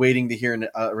 and I've been waiting to hear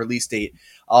a release date.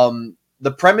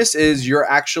 The premise is you're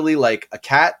actually like a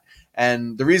cat.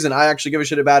 And the reason I actually give a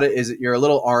shit about it is that you're a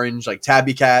little orange, like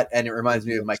tabby cat, and it reminds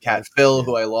me of my cat Phil,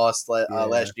 who I lost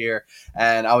last year.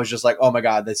 And I was just like, oh my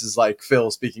god, this is like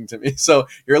Phil speaking to me. So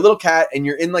you're a little cat, and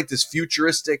you're in like this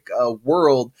futuristic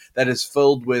world that is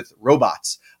filled with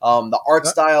robots. The art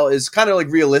style is kind of like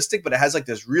realistic, but it has like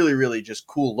this really, really just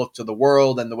cool look to the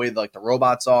world, and the way that, like the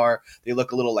robots are. They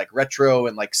look a little like retro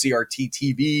and like CRT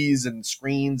TVs and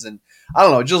screens, and I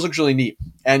don't know, it just looks really neat.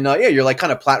 And you're like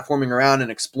kind of platforming around and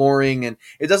exploring, and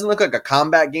it doesn't look like a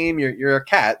combat game. You're a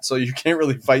cat, so you can't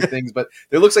really fight things, but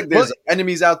it looks like there's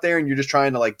enemies out there, and you're just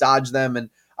trying to like dodge them. And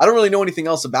I don't really know anything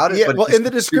else about it. Yeah, but in the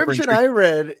description I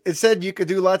read, it said you could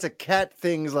do lots of cat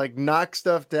things like knock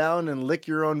stuff down and lick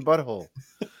your own butthole.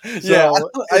 So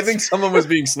I think someone was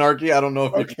being snarky. I don't know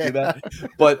if you can do that,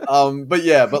 but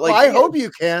like I hope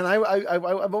you can.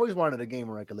 I've always wanted a game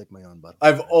where I could lick my own butthole.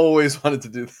 I've always wanted to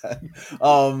do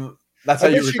that. That's how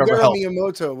you recover health.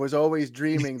 Miyamoto was always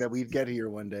dreaming that we'd get here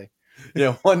one day.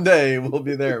 Yeah, one day we'll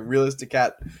be there. Realistic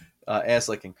cat. Ass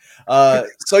licking. But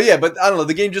I don't know.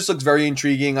 The game just looks very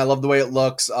intriguing. I love the way it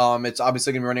looks. It's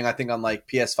obviously gonna be running, I think, on like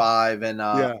PS5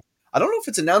 and I don't know if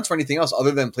it's announced for anything else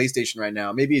other than PlayStation right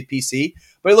now. Maybe a PC,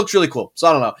 but it looks really cool. So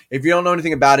I don't know. If you don't know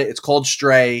anything about it, it's called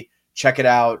Stray. Check it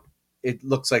out. It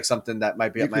looks like something that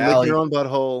might be up my alley. You can lick your own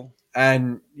butthole.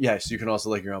 And yes, you can also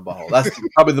lick your own butthole. That's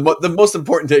probably the most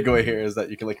important takeaway here is that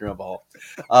you can lick your own butthole.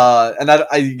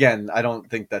 And I don't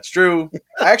think that's true.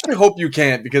 I actually hope you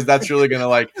can't, because that's really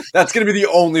gonna that's gonna be the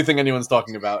only thing anyone's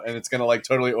talking about, and it's gonna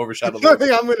totally overshadow. That's the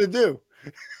thing I'm gonna do.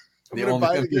 I'm the gonna only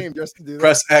buy the game just to do that.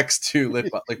 Press X to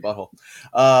lick butthole.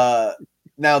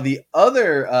 Now, the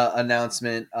other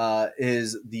announcement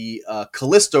is the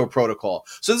Callisto Protocol.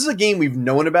 So this is a game we've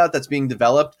known about that's being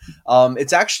developed.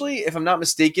 It's actually, if I'm not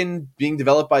mistaken, being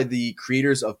developed by the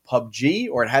creators of PUBG,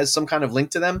 or it has some kind of link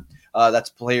to them.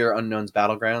 That's PlayerUnknown's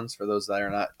Battlegrounds, for those that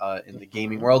are not in the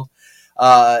gaming world.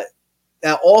 Now,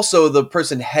 also, the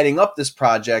person heading up this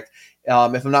project,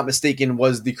 if I'm not mistaken,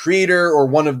 was the creator or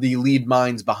one of the lead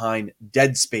minds behind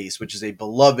Dead Space, which is a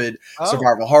beloved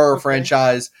survival horror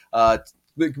franchise.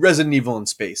 Resident Evil in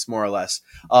space, more or less.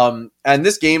 And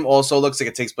this game also looks like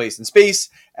it takes place in space.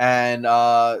 And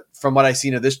from what I've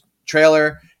seen of this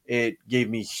trailer, it gave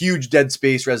me huge Dead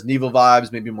Space, Resident Evil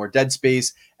vibes, maybe more Dead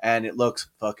Space. And it looks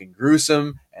fucking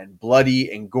gruesome and bloody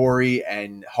and gory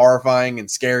and horrifying and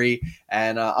scary.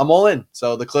 And I'm all in.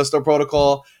 So the Callisto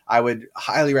Protocol, I would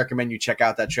highly recommend you check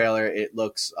out that trailer. It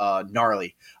looks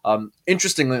gnarly.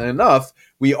 Interestingly enough,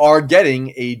 we are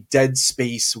getting a Dead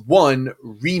Space 1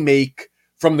 remake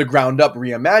from the ground up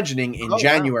reimagining in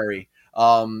January.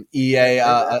 EA,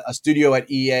 a studio at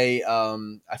EA,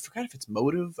 I forgot if it's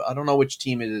Motive. I don't know which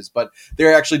team it is, but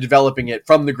they're actually developing it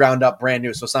from the ground up, brand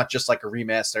new. So it's not just like a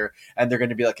remaster, and they're going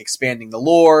to be expanding the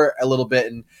lore a little bit.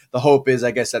 And the hope is,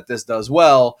 I guess, that this does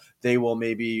well, they will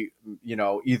maybe,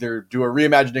 either do a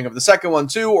reimagining of the second one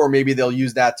too, or maybe they'll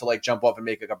use that to jump off and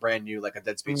make a brand new, a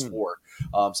Dead Space 4,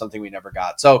 something we never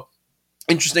got. So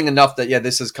interesting enough that,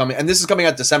 this is coming, and this is coming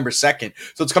out December 2nd.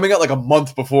 So it's coming out a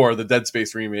month before the Dead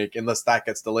Space remake, unless that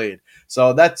gets delayed.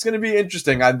 So that's going to be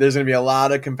interesting. There's going to be a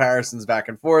lot of comparisons back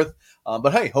and forth.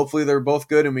 But hey, hopefully they're both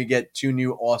good, and we get 2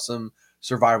 new awesome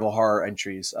survival horror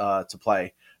entries to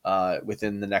play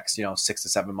within the next, 6 to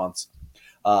 7 months.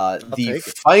 The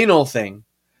final thing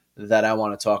that I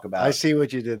want to talk about. I see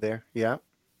what you did there. Yeah.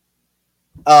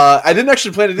 I didn't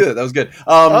actually plan to do that. That was good.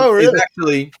 Oh, really?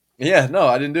 Actually, yeah, no,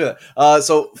 I didn't do that.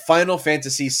 So Final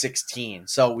Fantasy 16.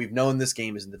 So we've known this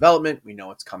game is in development. We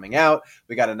know it's coming out.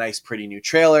 We got a nice, pretty new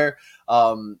trailer.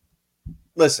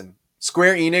 Listen,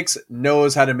 Square Enix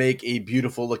knows how to make a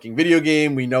beautiful looking video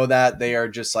game. We know that they are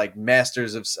just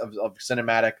masters of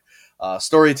cinematic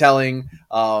storytelling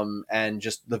and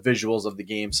just the visuals of the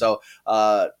game. So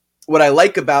what I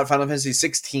like about Final Fantasy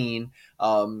 16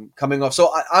 coming off.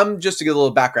 So I'm just to get a little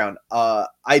background.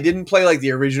 I didn't play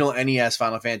the original NES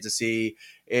Final Fantasy,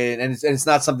 and it's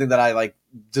not something that I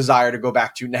desire to go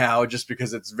back to now, just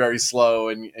because it's very slow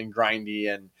and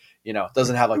grindy, and it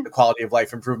doesn't have the quality of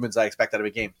life improvements I expect out of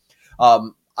a game.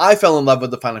 I fell in love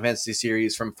with the Final Fantasy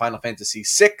series from Final Fantasy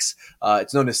VI.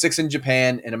 It's known as 6 in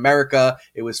Japan. In America,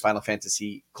 it was called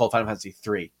Final Fantasy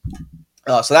 3.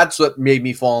 So that's what made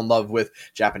me fall in love with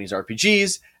Japanese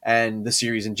RPGs and the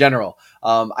series in general.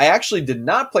 I actually did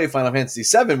not play Final Fantasy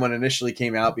VII when it initially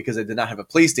came out, because I did not have a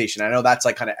PlayStation. I know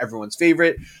that's kind of everyone's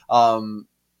favorite.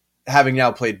 Having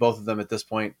now played both of them at this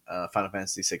point, Final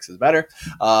Fantasy VI is better.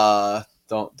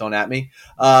 Don't at me.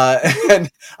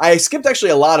 And I skipped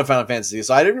actually a lot of Final Fantasy,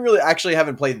 so I didn't really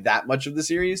haven't played that much of the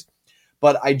series.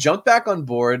 But I jumped back on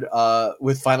board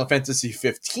with Final Fantasy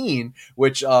 15,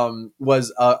 which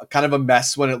was kind of a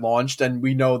mess when it launched. And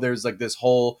we know there's this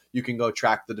whole, you can go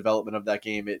track the development of that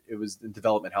game. It was in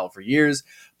development hell for years.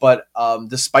 But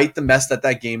despite the mess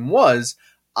that game was,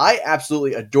 I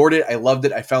absolutely adored it. I loved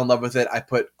it. I fell in love with it. I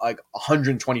put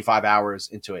 125 hours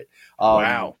into it.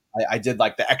 Wow. I did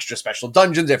the extra special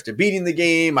dungeons after beating the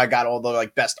game. I got all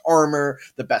the best armor,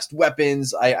 the best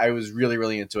weapons. I was really,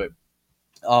 really into it.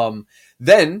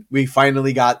 Then we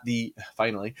finally got the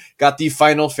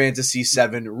Final Fantasy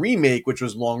VII remake, which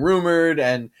was long rumored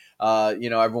and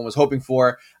everyone was hoping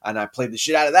for, and I played the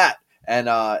shit out of that, and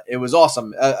it was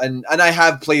awesome. And I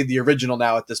have played the original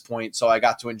now at this point, so I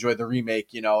got to enjoy the remake,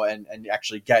 and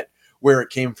actually get where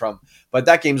it came from. But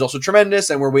that game's also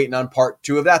tremendous, and we're waiting on part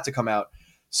 2 of that to come out.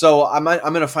 So I'm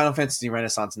in a Final Fantasy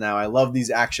renaissance now. I love these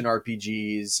action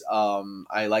RPGs.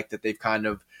 I like that they've kind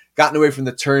of gotten away from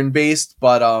the turn-based,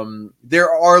 but there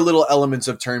are little elements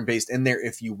of turn-based in there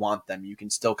if you want them. You can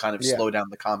still kind of slow down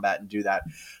the combat and do that.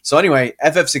 So anyway,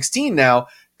 FF16 now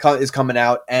is coming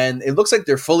out, and it looks like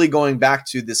they're fully going back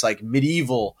to this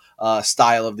medieval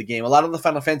style of the game. A lot of the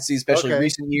Final Fantasy, especially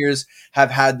recent years,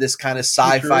 have had this kind of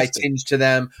sci-fi tinge to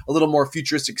them, a little more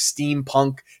futuristic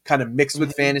steampunk kind of mixed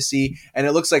with fantasy. And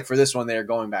it looks like for this one, they're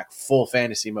going back full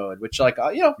fantasy mode, which might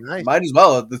as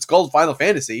well. It's called Final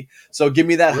Fantasy. So give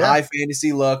me that high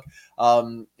fantasy look.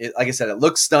 Like I said, it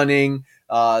looks stunning.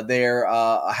 There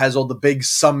has all the big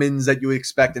summons that you would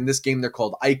expect. In this game, they're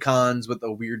called icons with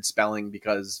a weird spelling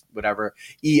because whatever,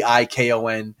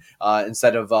 EIKON,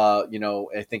 instead of,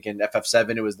 I think in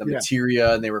FF7 it was the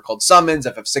materia and they were called summons.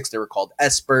 FF6 they were called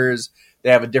espers. They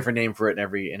have a different name for it in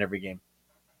every game.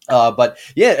 But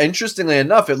yeah, interestingly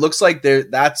enough, it looks like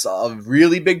that's a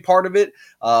really big part of it.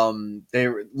 They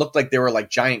looked like they were like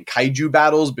giant kaiju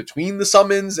battles between the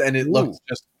summons, and it looked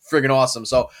just friggin' awesome.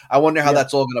 So I wonder how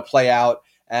that's all going to play out.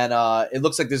 And it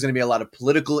looks like there's going to be a lot of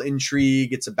political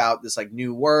intrigue. It's about this like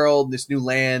new world, this new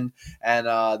land, and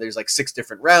there's like 6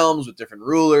 different realms with different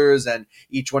rulers, and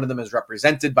each one of them is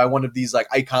represented by one of these like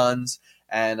icons.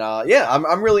 And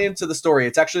I'm really into the story.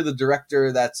 It's actually the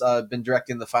director that's been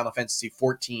directing the Final Fantasy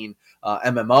 14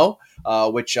 MMO,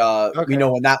 which we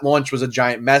know when that launch was a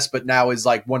giant mess, but now is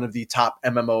like one of the top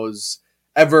MMOs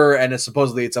ever, and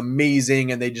supposedly it's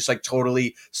amazing, and they just like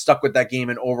totally stuck with that game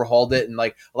and overhauled it, and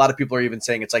like a lot of people are even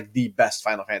saying it's like the best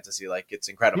Final Fantasy. Like it's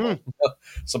incredible.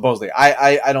 Supposedly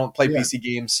I don't play PC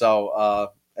games,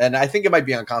 so and I think it might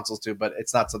be on consoles too, but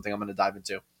it's not something I'm going to dive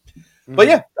into. But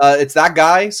yeah, it's that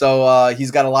guy. So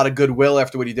he's got a lot of goodwill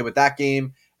after what he did with that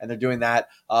game, and they're doing that.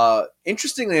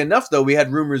 Interestingly enough, though, we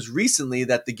had rumors recently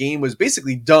that the game was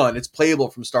basically done. It's playable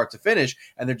from start to finish,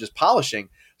 and they're just polishing.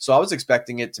 So I was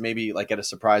expecting it to maybe like get a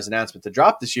surprise announcement to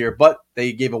drop this year, but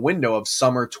they gave a window of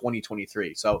summer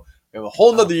 2023. So we have a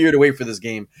whole nother year to wait for this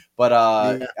game, but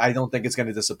I don't think it's going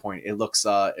to disappoint. It looks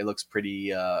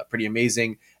pretty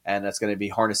amazing, and it's going to be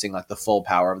harnessing like the full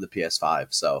power of the PS5.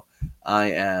 So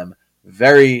I am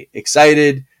very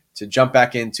excited to jump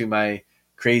back into my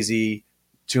crazy,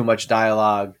 too much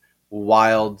dialogue,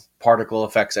 wild particle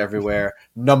effects everywhere,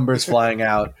 numbers flying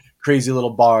out, crazy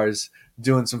little bars,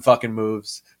 doing some fucking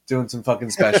moves, doing some fucking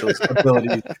specials,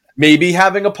 abilities, maybe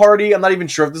having a party. I'm not even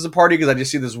sure if there's a party because I just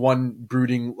see this one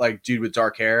brooding like dude with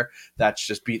dark hair that's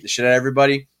just beating the shit out of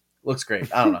everybody. Looks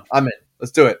great. I don't know. I'm in.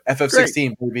 Let's do it.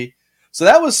 FF16, baby. So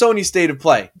that was Sony's State of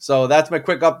Play. So that's my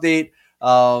quick update.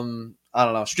 I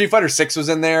don't know. Street Fighter 6 was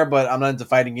in there, but I'm not into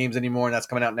fighting games anymore, and that's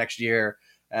coming out next year.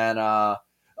 And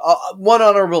one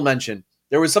honorable mention.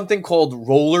 There was something called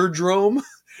Roller Drome,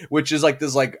 which is like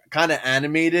this like kind of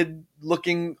animated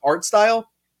looking art style.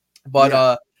 But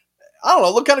I don't know,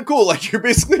 it looked kind of cool. Like you're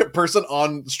basically a person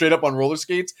on straight up on roller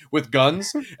skates with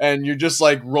guns, and you're just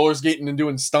like roller skating and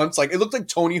doing stunts. Like it looked like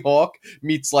Tony Hawk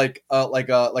meets like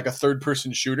a third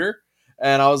person shooter.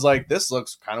 And I was like, this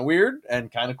looks kind of weird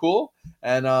and kind of cool.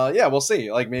 And we'll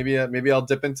see. Like maybe I'll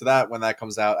dip into that when that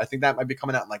comes out. I think that might be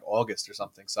coming out in like August or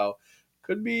something. So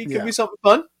could be something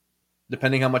fun,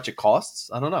 depending how much it costs.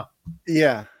 I don't know.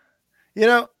 Yeah.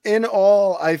 In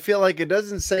all, I feel like it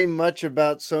doesn't say much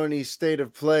about Sony's State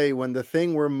of Play when the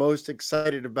thing we're most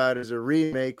excited about is a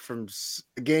remake from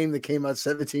a game that came out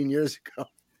 17 years ago,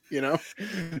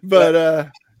 But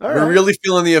we're really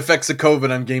feeling the effects of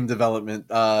COVID on game development.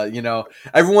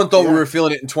 Everyone thought we were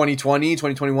feeling it in 2020,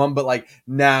 2021, but like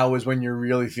now is when you're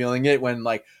really feeling it, when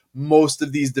like most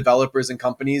of these developers and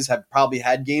companies have probably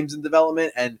had games in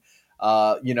development and,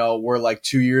 we're like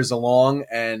 2 years along,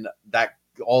 and that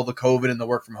all the COVID and the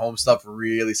work from home stuff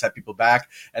really set people back.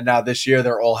 And now this year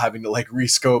they're all having to like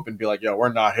rescope and be like,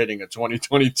 we're not hitting a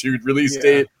 2022 release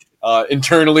date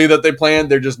internally that they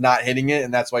planned. They're just not hitting it.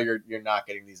 And that's why you're not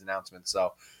getting these announcements.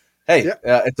 So, hey,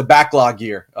 it's a backlog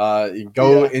year. You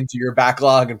go into your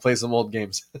backlog and play some old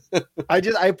games.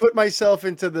 I put myself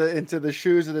into the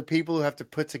shoes of the people who have to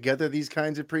put together these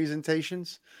kinds of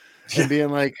presentations and being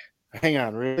like, hang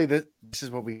on, really? This is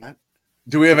what we got?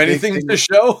 Do we have anything to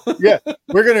show?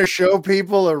 We're going to show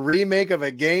people a remake of a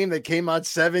game that came out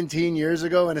 17 years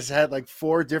ago and has had like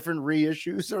 4 different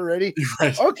reissues already.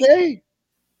 Right. Okay,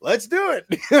 let's do it.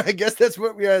 I guess that's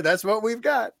what we've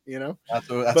got, That's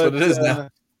what it is now.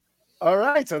 All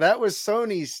right, so that was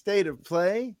Sony's State of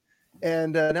Play.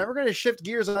 And now we're going to shift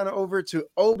gears on over to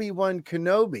Obi-Wan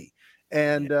Kenobi.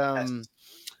 And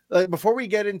before we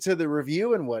get into the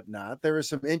review and whatnot, there was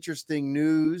some interesting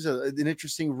news, an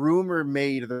interesting rumor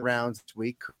made the rounds this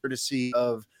week, courtesy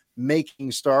of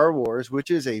Making Star Wars,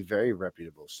 which is a very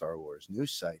reputable Star Wars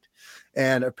news site.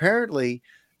 And apparently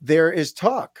there is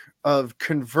talk of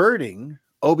converting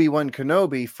Obi-Wan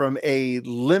Kenobi from a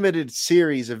limited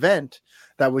series event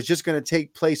that was just going to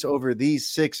take place over these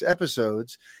 6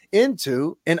 episodes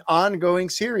into an ongoing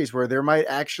series where there might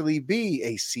actually be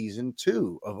a season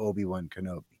 2 of Obi-Wan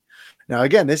Kenobi. Now,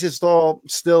 again, this is all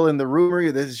still in the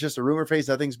rumor. This is just a rumor phase.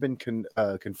 Nothing's been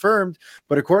confirmed.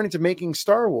 But according to Making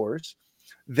Star Wars,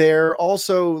 they're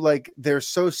also like they're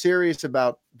so serious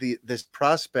about this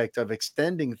prospect of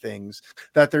extending things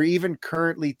that they're even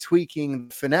currently tweaking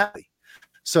the finale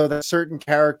so that certain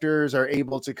characters are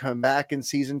able to come back in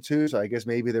season 2. So I guess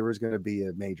maybe there was going to be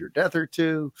a major death or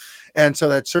two. And so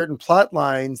that certain plot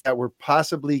lines that were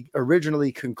possibly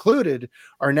originally concluded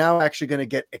are now actually going to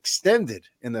get extended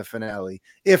in the finale.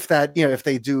 If that, if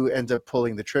they do end up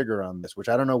pulling the trigger on this, which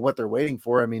I don't know what they're waiting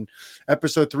for. I mean,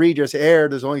 episode 3 just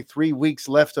aired. There's only 3 weeks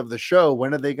left of the show.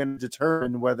 When are they going to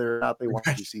determine whether or not they want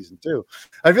to do season 2?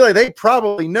 I feel like they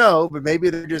probably know, but maybe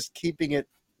they're just keeping it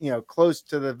close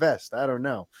to the vest. I don't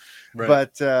know. Right.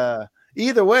 But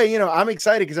either way, I'm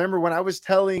excited because I remember when I was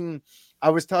talking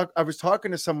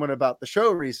to someone about the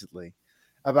show recently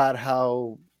about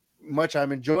how much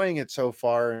I'm enjoying it so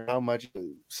far and how much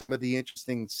some of the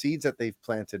interesting seeds that they've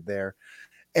planted there.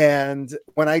 And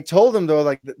when I told them, though,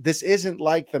 like, this isn't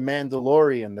like The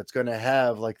Mandalorian that's going to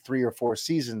have like 3 or 4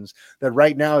 seasons, that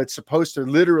right now it's supposed to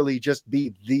literally just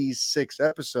be these 6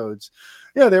 episodes.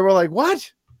 They were like,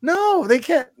 what? No, they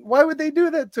can't. Why would they do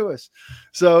that to us?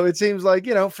 So it seems like,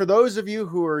 for those of you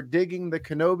who are digging the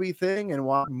Kenobi thing and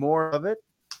want more of it,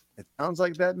 it sounds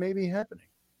like that may be happening.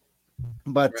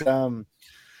 But,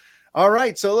 all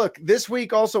right. So look, this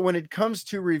week also, when it comes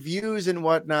to reviews and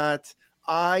whatnot,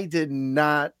 I did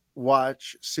not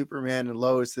watch Superman and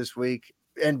Lois this week.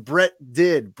 And Brett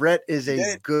did. Brett is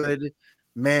a good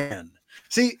man.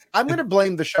 See, I'm going to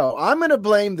blame the show. I'm going to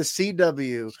blame the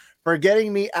CW for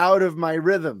getting me out of my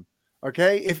rhythm.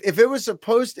 Okay. If it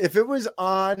was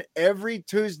on every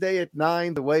Tuesday at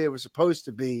 9, the way it was supposed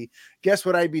to be, guess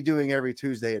what I'd be doing every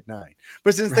Tuesday at 9.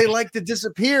 But since they like to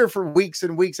disappear for weeks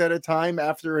and weeks at a time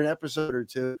after an episode or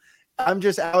two, I'm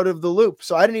just out of the loop.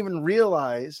 So I didn't even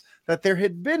realize that there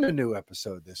had been a new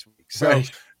episode this week. So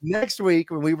next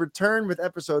week, when we return with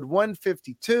episode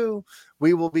 152,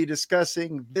 we will be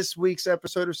discussing this week's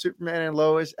episode of Superman and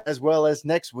Lois, as well as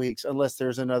next week's, unless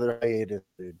there's another hiatus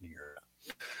in here.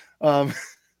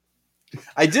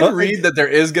 I did read that there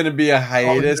is going to be a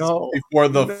hiatus before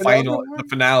the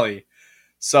finale.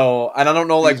 So, and I don't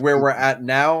know like where we're at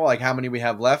now, like how many we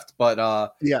have left, but I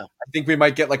think we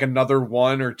might get like another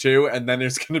 1 or 2, and then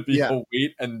there's going to be a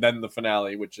wait, and then the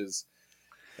finale, which is,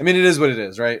 I mean, it is what it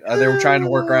is, right? They were trying to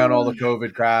work around all the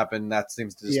COVID crap, and that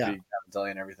seems to just be delay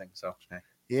and everything. So,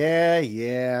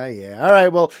 yeah. All right.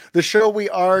 Well, the show we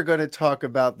are going to talk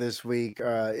about this week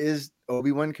is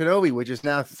Obi-Wan Kenobi, which is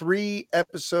now 3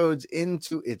 episodes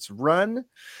into its run.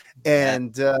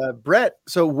 And Brett,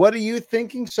 so what are you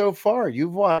thinking so far?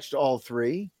 You've watched all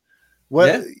 3.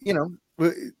 What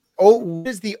what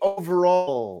is the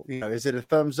overall? Is it a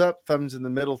thumbs up, thumbs in the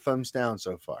middle, thumbs down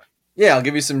so far? Yeah, I'll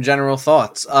give you some general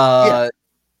thoughts. I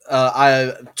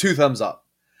 2 thumbs up.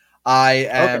 I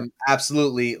am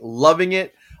absolutely loving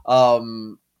it.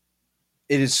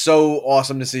 It is so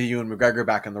awesome to see Ewan McGregor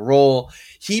back in the role.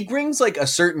 He brings like a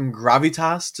certain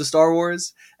gravitas to Star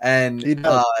Wars, and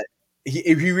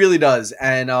he really does.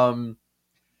 And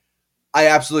I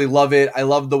absolutely love it. I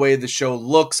love the way the show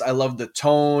looks. I love the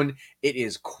tone. It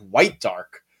is quite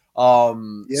dark.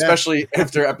 Especially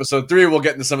after episode 3, we'll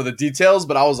get into some of the details,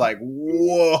 but I was like,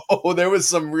 whoa, there was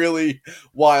some really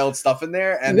wild stuff in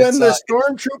there. And when the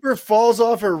stormtrooper falls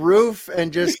off a roof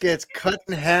and just gets cut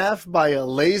in half by a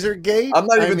laser gate. I'm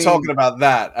not even talking about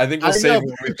that. I think we'll save it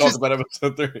when we talk about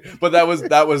episode 3, but that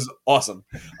was awesome.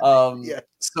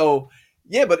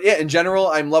 In general,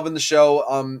 I'm loving the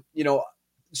show.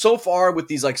 So far with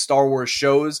these like Star Wars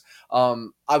shows,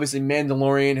 obviously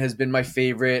Mandalorian has been my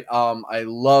favorite. I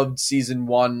loved season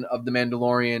 1 of The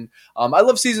Mandalorian. I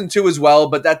love season 2 as well,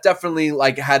 but that definitely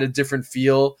like had a different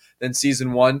feel than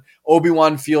season 1.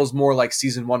 Obi-Wan feels more like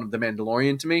season 1 of The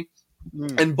Mandalorian to me.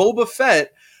 And Boba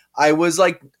Fett, I was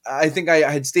like, I think I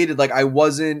had stated like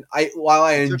while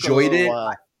I enjoyed it,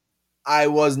 I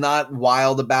was not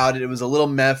wild about it. It was a little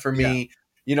meh for me.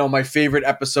 My favorite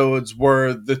episodes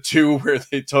were the 2 where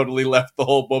they totally left the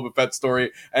whole Boba Fett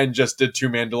story and just did 2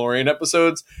 Mandalorian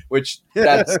episodes, which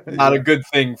that's not a good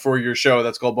thing for your show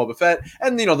that's called Boba Fett.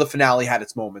 And, the finale had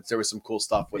its moments. There was some cool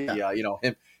stuff with him.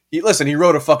 He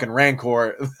wrote a fucking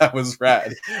Rancor. That was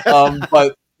rad.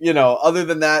 But, other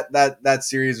than that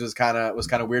series was kind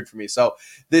of weird for me. So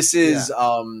this is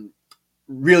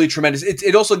really tremendous.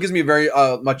 It also gives me very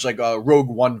much like Rogue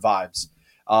One vibes.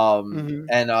 Mhm.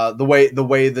 And the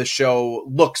way the show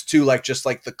looks too, like just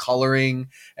like the coloring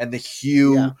and the Yeah.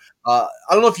 hue. I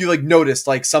don't know if you like noticed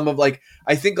like some of like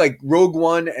I think like Rogue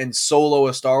One and Solo,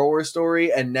 a Star Wars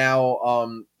story, and now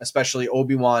especially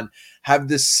Obi-Wan have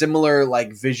this similar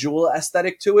like visual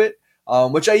aesthetic to it,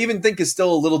 which I even think is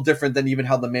still a little different than even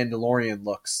how the Mandalorian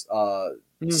looks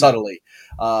Mm. subtly.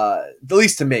 At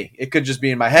least to me, it could just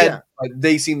be in my Yeah. head, but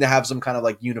they seem to have some kind of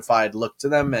like unified look to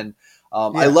them, and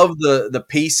I Yeah. love the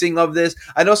pacing of this.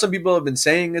 I know some people have been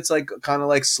saying it's like kind of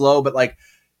like slow, but like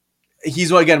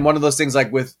he's again one of those things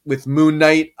like with Moon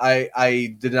Knight.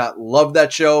 I did not love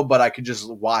that show, but I could just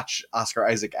watch Oscar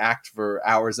Isaac act for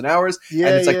hours and hours, and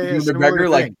Yeah, it's like yeah, with yeah, Ewan similar McGregor,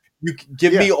 like thing. you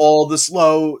give Yeah. me all the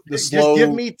Just give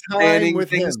slow me time panning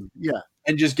with things, him. Yeah.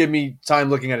 and just give me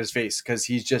time looking at his face because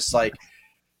he's just like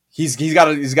he's got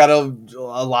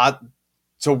a lot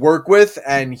to work with,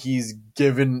 and he's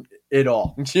given it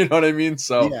all. You know what I mean?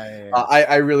 So Yeah, yeah, yeah.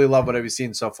 I really love what I've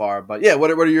seen so far. But yeah,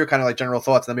 what are your kind of like general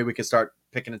thoughts? And then maybe we can start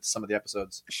picking into some of the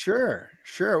episodes. Sure,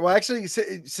 sure. Well, actually,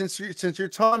 since you're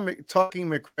talking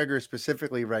McGregor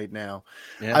specifically right now,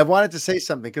 Yeah, I wanted to say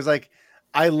something because like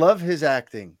I love his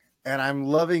acting and I'm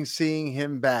loving seeing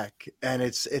him back. And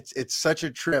it's such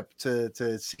a trip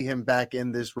to see him back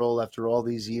in this role after all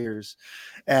these years.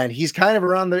 And he's kind of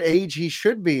around the age he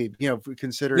should be, yeah,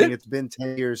 considering it's been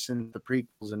 10 years since the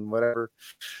prequels and whatever.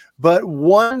 But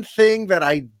one thing that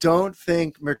I don't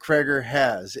think McGregor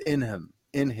has in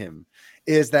him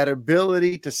is that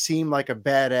ability to seem like a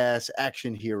badass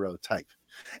action hero type.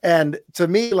 And to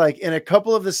me, like in a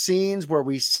couple of the scenes where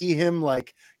we see him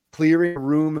like clearing a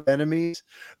room of enemies,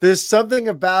 there's something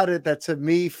about it that to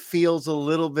me feels a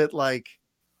little bit like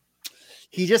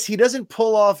he doesn't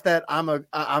pull off that I'm a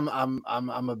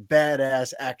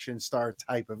badass action star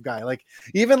type of guy. Like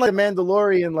even like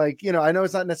Mandalorian, like I know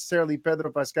it's not necessarily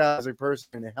Pedro Pascal as a person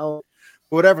in a helmet,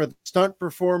 whatever. Stunt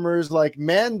performers like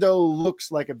Mando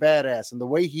looks like a badass, and the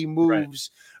way he right.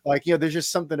 moves, like there's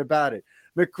just something about it.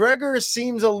 McGregor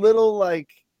seems a little like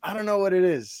I don't know what it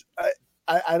is.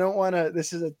 I don't want to.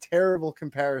 This is a terrible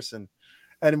comparison,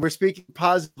 and we're speaking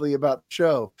positively about the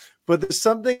show, but there's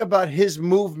something about his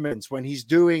movements when he's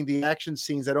doing the action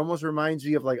scenes that almost reminds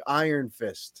me of like Iron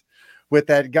Fist with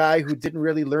that guy who didn't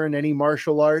really learn any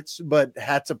martial arts but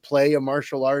had to play a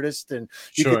martial artist, and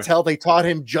you could Sure. tell they taught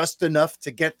him just enough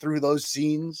to get through those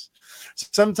scenes.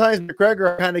 Sometimes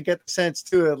McGregor, I kind of get the sense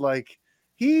to it like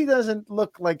he doesn't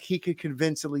look like he could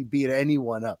convincingly beat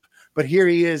anyone up, but here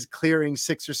he is clearing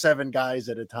 6 or 7 guys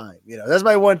at a time. That's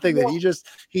my one thing, that Well,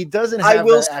 he doesn't I have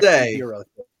will that action say hero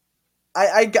thing.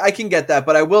 I can get that,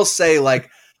 but I will say like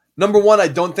number one, I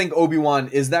don't think Obi-Wan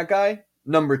is that guy.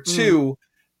 Number Mm, two,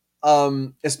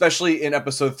 especially in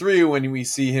episode 3 when we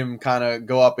see him kind of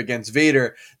go up against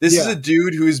Vader. This is yeah, a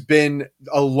dude who's been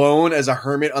alone as a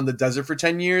hermit on the desert for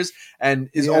 10 years and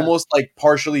is yeah, almost like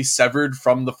partially severed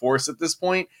from the Force at this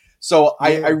point. So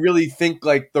I yeah. really think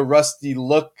like the rusty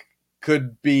look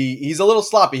could be he's a little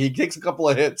sloppy. He takes a couple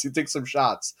of hits, he takes some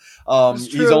shots. That's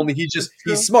true. That's He's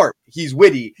true. smart, he's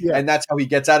witty, Yeah, and that's how he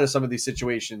gets out of some of these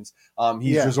situations.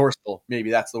 He's yeah, resourceful,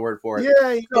 maybe that's the word for it.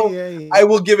 yeah, yeah, So yeah, yeah. I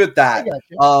will give it I that. got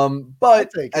you. I'll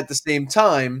But take it. at the same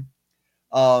time,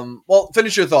 well,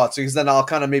 finish your thoughts because then I'll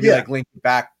kind of maybe Yeah. like link it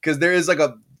back because there's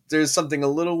something a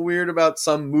little weird about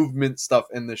some movement stuff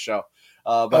in the show.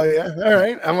 Oh But yeah. All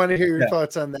right. I want to hear your yeah,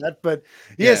 thoughts on that. But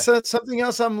yeah, yeah, so something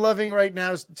else I'm loving right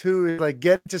now too is like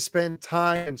getting to spend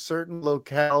time in certain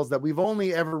locales that we've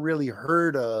only ever really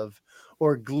heard of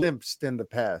or glimpsed in the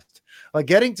past. Like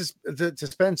getting to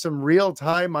spend some real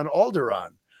time on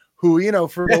Alderaan, who,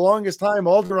 for yeah, the longest time,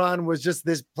 Alderaan was just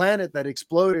this planet that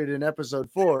exploded in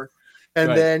episode 4. And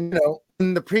right, then,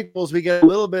 in the prequels, we get a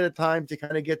little bit of time to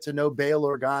kind of get to know Bail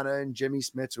Organa and Jimmy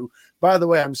Smits, who, by the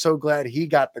way, I'm so glad he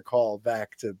got the call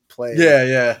back to play yeah,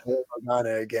 yeah, Bail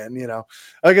Organa again,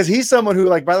 because he's someone who,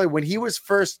 like, by the way, when he was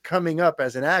first coming up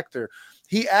as an actor,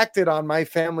 he acted on my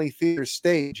family theater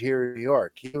stage here in New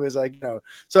York. He was like,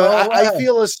 so Oh I wow,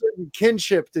 feel a certain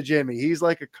kinship to Jimmy. He's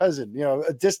like a cousin,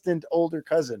 a distant older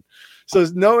cousin. So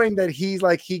knowing that he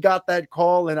got that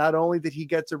call, and not only did he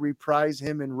get to reprise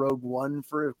him in Rogue One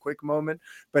for a quick moment,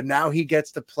 but now he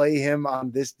gets to play him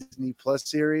on this Disney Plus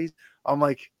series. I'm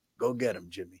like, go get him,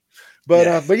 Jimmy.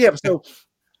 yeah, But yeah, so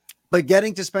but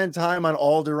getting to spend time on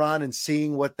Alderaan and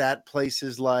seeing what that place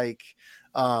is like,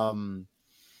 I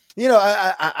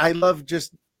love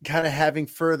just kind of having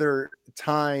further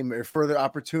time or further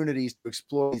opportunities to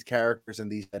explore these characters in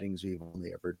these settings we've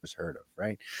only ever just heard of,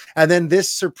 right? And then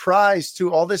this surprise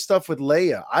to all this stuff with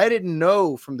Leia. I didn't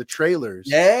know from the trailers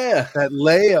yeah, that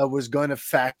Leia was going to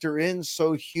factor in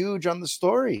so huge on the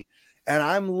story. And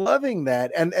I'm loving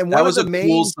that. And That one of was the a cool main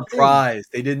things, surprise.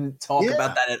 They didn't talk about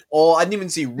yeah, that at all. I didn't even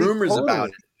see rumors about totally,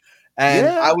 it. And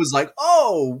I yeah. was like,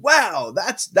 "Oh, wow.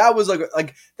 That was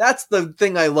like that's the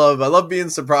thing I love. I love being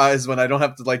surprised when I don't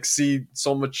have to like see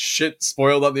so much shit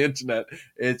spoiled on the internet.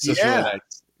 It's just really Yeah.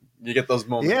 nice. You get those Yeah,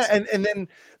 moments." and then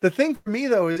the thing for me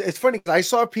though is it's funny 'cause I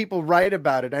saw people write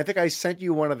about it. I think I sent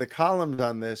you one of the columns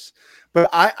on this, but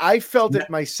I felt Yeah. it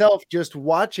myself just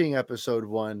watching episode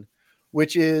 1,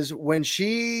 which is when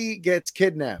she gets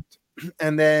kidnapped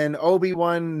and then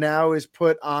Obi-Wan now is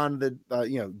put on the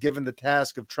given the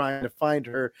task of trying to find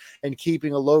her and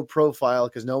keeping a low profile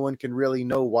because no one can really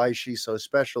know why she's so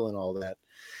special and all that.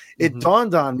 It Mhm.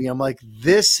 dawned on me. I'm like,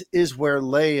 this is where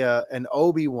Leia and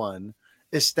Obi-Wan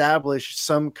establish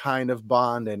some kind of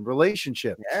bond and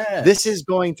relationship. This Yes. is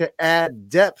going to add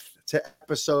depth to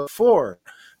episode 4.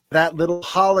 That little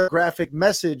holographic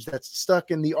message that's stuck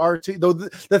in the R2, though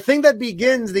the thing that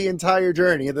begins the entire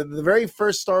journey, the very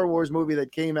first Star Wars movie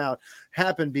that came out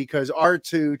happened because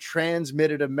R2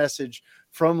 transmitted a message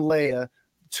from Leia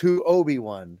to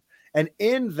Obi-Wan. And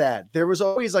in that, there was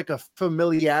always like a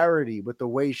familiarity with the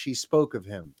way she spoke of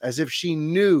him, as if she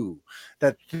knew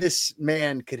that this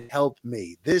man could help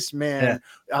me. This Yeah. man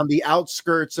on the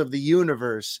outskirts of the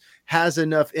universe has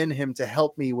enough in him to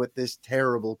help me with this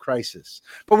terrible crisis.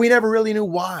 But we never really knew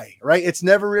why, right? It's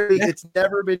never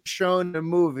been shown in a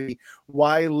movie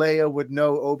why Leia would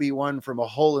know Obi-Wan from a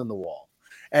hole in the wall.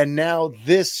 And now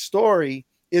this story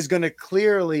is going to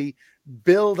clearly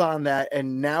build on that,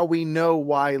 and now we know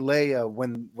why Leia,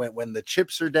 when the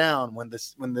chips are down,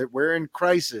 we're in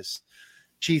crisis,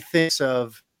 she thinks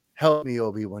of "Help me,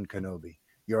 Obi-Wan Kenobi.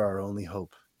 You're our only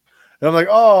hope." And I'm like,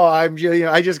 oh, I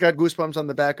just got goosebumps on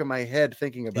the back of my head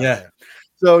thinking about Yeah. that.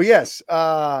 So yes,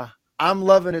 I'm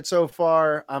loving it so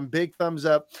far. I'm big thumbs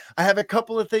up. I have a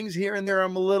couple of things here and there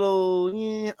I'm a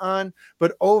little on,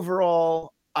 but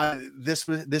overall, this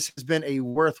has been a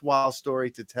worthwhile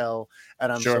story to tell,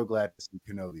 and I'm Sure. so glad to see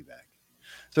Kenobi back.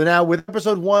 So now, with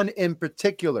episode 1 in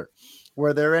particular,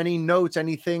 were there any notes,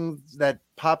 anything that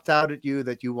popped out at you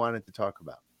that you wanted to talk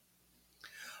about?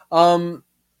 Um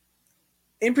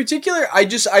in particular,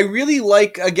 I really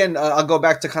like, again, I'll go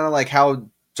back to kind of like how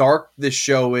dark this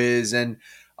show is, and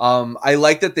I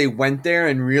like that they went there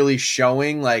and really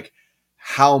showing like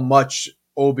how much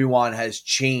Obi-Wan has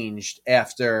changed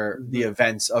after the Mhm.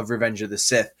 events of Revenge of the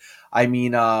Sith. I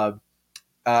mean, I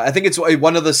think it's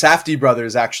one of the Safdie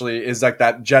brothers actually is like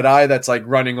that Jedi that's like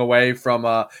running away from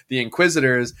the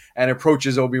Inquisitors and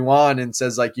approaches Obi-Wan and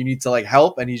says like, you need to like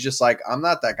help, and he's just like, I'm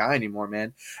not that guy anymore,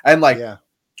 man. And like Yeah.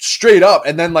 straight up,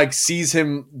 and then like sees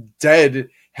him dead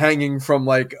hanging from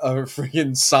like a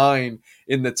freaking sign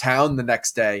in the town the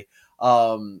next day.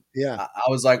 Yeah. I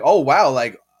was like, oh wow,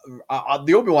 like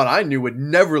the Obi-Wan I knew would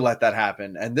never let that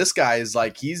happen, and this guy is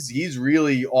like he's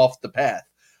really off the path.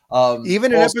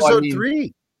 Even in Also, I episode mean,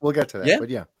 3, we'll get to that, yeah, but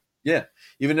yeah. yeah,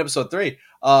 even episode 3.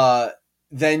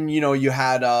 Then you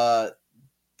had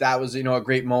that was a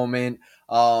great moment.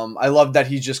 I love that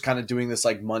he's just kind of doing this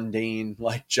like mundane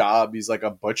like job. He's like a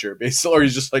butcher basically, or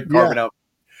he's just like Yeah. carving out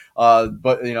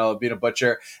but being a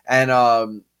butcher.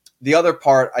 And the other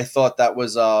part I thought that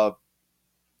was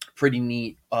pretty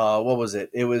neat. What was it?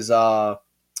 It was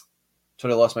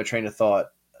totally lost my train of thought.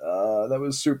 That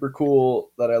was super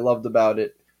cool that I loved about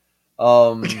it.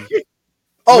 Oh,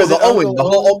 Was the it Owen, Uncle the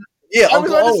whole, Owen? yeah, I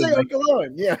was Uncle about to say Owen. Like Uncle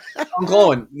Owen. Yeah. Uncle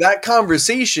Owen, that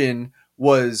conversation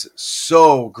was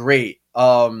so great.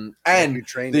 Like And you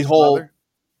trained the his whole, father?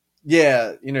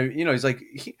 yeah, he's like,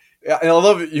 and I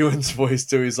love Ewan's voice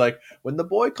too. He's like, when the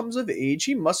boy comes of age,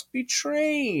 he must be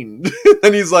trained.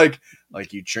 And he's like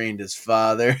you trained his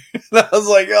father. And I was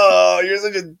like, oh, you're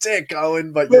such a dick,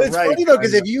 Owen, but But you're it's right. funny though,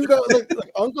 because if you go look,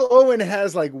 Uncle Owen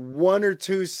has like 1 or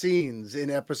 2 scenes in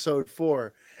episode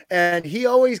 4, and he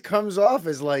always comes off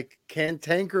as like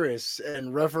cantankerous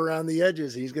and rough around the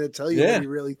edges. He's going to tell you what Yeah. he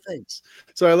really thinks.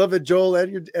 So I love that Joel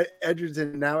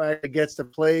Edgerton now actually gets to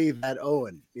play that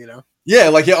Owen. Yeah,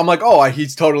 like yeah, I'm like, oh, I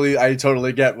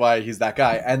totally get why he's that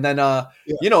guy. And then Yeah.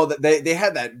 they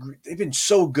had that, they've been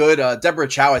so good. Deborah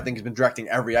Chow I think has been directing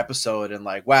every episode, and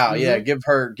like, wow, yeah,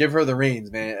 Mhm. give her the reins,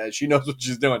 man. She knows what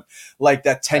she's doing. Like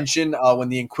that tension when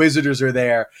the Inquisitors are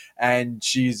there and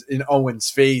she's in Owen's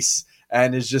face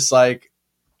and is just like,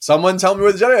 someone tell me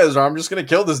where the Jedi is, or I'm just gonna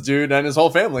kill this dude and his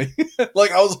whole family.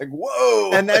 Like I was like,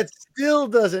 whoa. And that still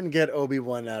doesn't get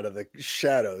Obi-Wan out of the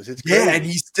shadows. It's Yeah, and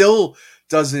crazy. he still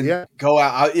doesn't Yeah. go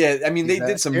out. Yeah, I mean, He's they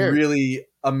did that some scared. really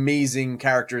amazing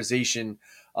characterization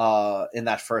in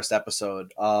that first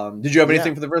episode. Did you have Yeah.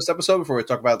 anything for the first episode before we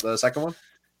talk about the second one?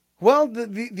 Well,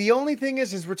 the only thing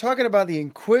is we're talking about the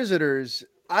Inquisitors.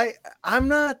 I I'm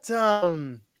not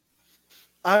I'm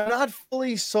not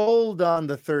fully sold on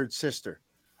the third sister.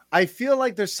 I feel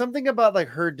like there's something about like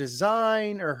her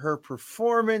design or her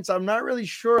performance. I'm not really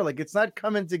sure. Like it's not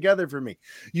coming together for me.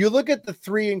 You look at the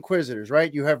three Inquisitors,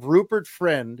 right? You have Rupert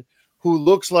Friend, who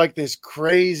looks like this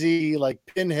crazy, like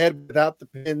pinhead without the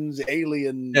pins,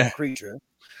 alien Yeah. creature.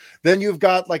 Then you've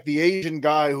got like the Asian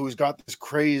guy who's got this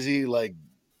crazy, like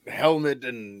helmet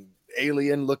and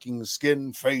alien looking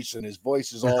skin face, and his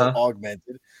voice is all Uh-huh.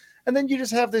 augmented. And then you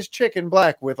just have this chick in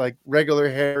black with like regular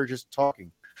hair just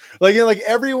talking. Like, you know, like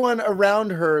everyone around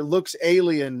her looks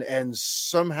alien and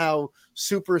somehow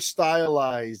super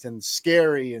stylized and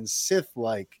scary and Sith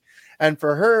like. And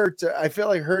for her to, I feel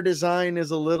like her design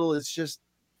is a little, it's just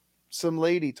some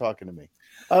lady talking to me.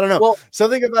 I don't know. Well,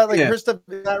 Something about like yeah. her stuff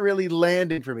is not really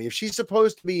landing for me. If she's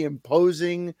supposed to be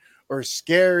imposing or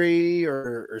scary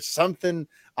or something,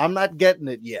 I'm not getting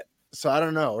it yet. So I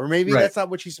don't know. Or maybe Right. that's not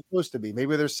what she's supposed to be.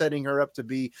 Maybe they're setting her up to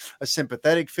be a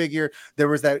sympathetic figure. There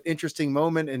was that interesting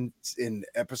moment in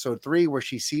episode 3 where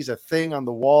she sees a thing on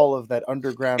the wall of that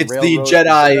underground It's the railroad.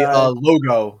 Jedi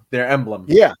logo, their emblem.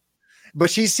 Yeah, but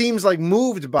she seems like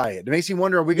moved by it. It makes me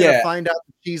wonder: are we going to Yeah. find out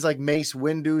that she's like Mace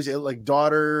Windu's like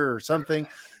daughter or something?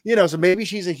 You know, so maybe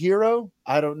she's a hero.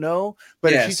 I don't know,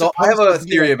 but if Yeah. she's So I have supposed to a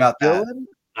be theory like a about that. villain,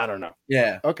 I don't know.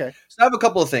 Yeah. Okay. So I have a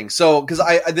couple of things. So because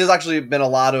there's actually been a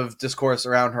lot of discourse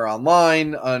around her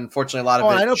online. Unfortunately, a lot Oh,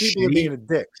 of and I it know people are shitty, being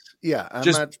dicks. Yeah, I'm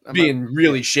just not. I'm not. being Yeah,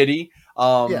 really shitty.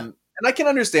 yeah. And I can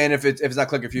understand if it's not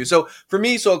clicking for you. So for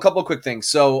me, so a couple of quick things.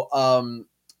 So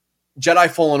Jedi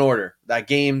Fallen Order, that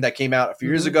game that came out a few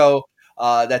years Mm-hmm. ago,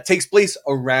 that takes place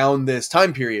around this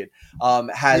time period,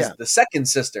 has Yeah. the second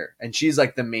sister, and she's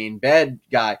like the main bad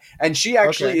guy, and she Okay.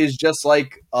 actually is just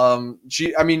like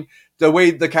she. I mean, the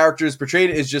way the character is portrayed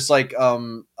is just like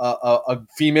a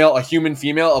female, a human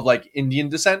female of like Indian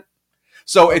descent.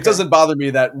 So it Okay. doesn't bother me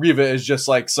that Riva is just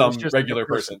like So it's some just like a regular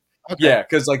person. person. Okay. Yeah,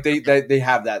 because like they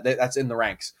have that. That's in the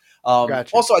ranks.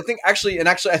 Gotcha. Also, I think I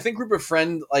think Rupert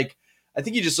Friend, like, I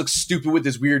think he just looks stupid with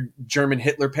his weird German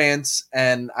Hitler pants.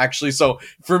 And actually, so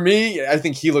for me, I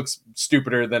think he looks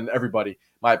stupider than everybody,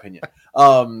 my opinion.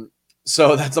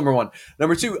 So that's number one.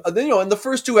 Number two, then, in the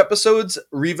first two episodes,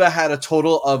 Riva had a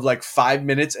total of like 5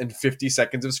 minutes and 50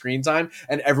 seconds of screen time,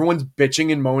 and everyone's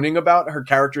bitching and moaning about her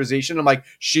characterization. I'm like,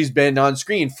 she's been on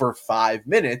screen for 5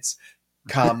 minutes.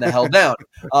 Calm the hell down.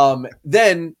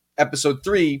 Then episode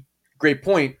 3, great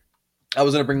point. I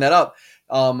was going to bring that up.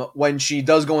 When she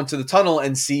does go into the tunnel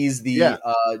and sees Yeah.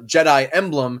 the Jedi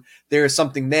emblem, there is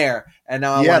something there. And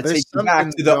now I Yeah. want to take There's you back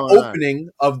something to the going on. opening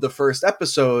of the first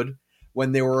episode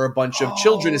when there were a bunch of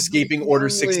children Oh, the escaping Order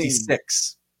youngling.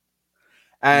 66.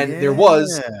 And there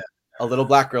was Yeah. a little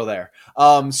black girl there.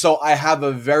 So I have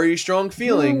a very strong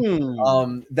feeling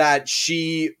Hmm. that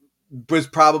she was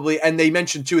probably, and they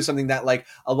mentioned too something that like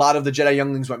a lot of the Jedi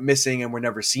younglings went missing and were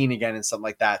never seen again and something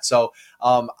like that. So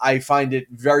I find it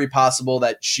very possible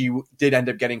that she did end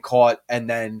up getting caught and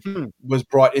then Hmm. was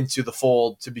brought into the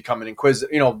fold to become an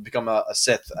Inquisitor, become a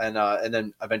Sith, and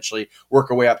then eventually work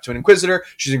her way up to an Inquisitor.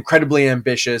 She's incredibly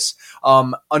ambitious.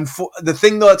 The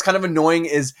thing though that's kind of annoying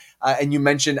is, and you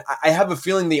mentioned, I have a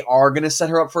feeling they are going to set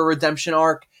her up for a redemption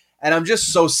arc. And I'm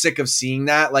just so sick of seeing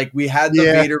that. Like, we had the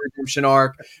Yeah. Vader redemption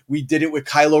arc. We did it with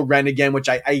Kylo Ren again, which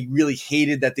I really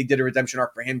hated that they did a redemption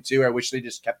arc for him too. I wish they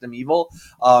just kept him evil,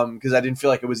 because I didn't feel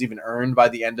like it was even earned by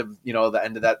the end of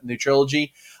that new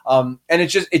trilogy. And it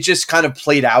just kind of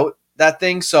played out, that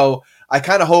thing. So I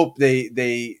kind of hope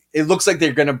they it looks like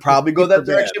they're going to probably go that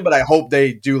direction, but I hope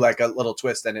they do like a little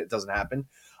twist and it doesn't happen.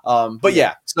 But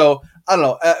yeah, so I don't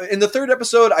know. In the third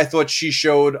episode, I thought she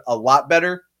showed a lot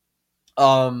better.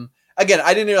 Again,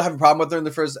 I didn't even have a problem with her in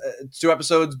the first 2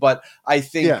 episodes, but I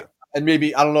think, Yeah. and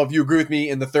maybe, I don't know if you agree with me,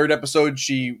 in the third episode,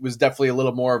 she was definitely a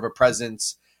little more of a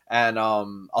presence. And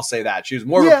I'll say that she was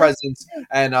more of a Yeah. presence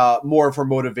and more of her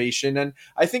motivation. And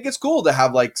I think it's cool to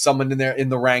have like someone in there in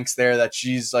the ranks there that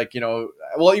she's like,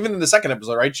 well, even in the second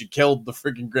episode, right? She killed the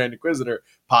freaking Grand Inquisitor,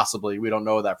 possibly. We don't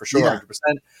know that for sure, Yeah.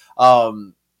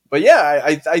 100%. But yeah,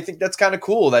 I think that's kind of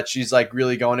cool that she's like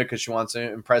really going it because she wants to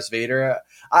impress Vader.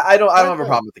 I don't have a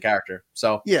problem with the character.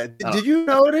 So Yeah. Did you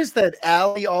notice that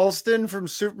Allie Alston from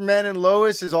Superman and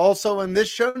Lois is also in this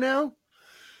show now?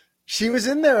 She was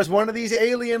in there as one of these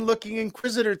alien-looking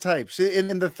Inquisitor types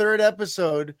in the third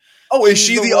episode. Oh, is She's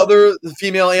she the the one, other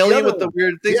female alien other with the one.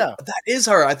 weird things? Yeah. That is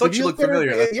her. I If thought she you looked look at her,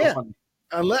 familiar. That's so yeah. funny.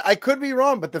 Unless, I could be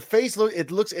wrong, but the face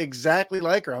looks exactly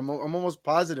like her. I'm almost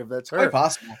positive that's Quite her.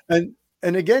 possible.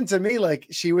 And again, to me, like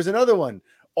she was another one.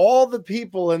 All the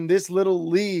people in this little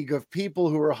league of people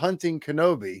who are hunting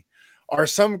Kenobi are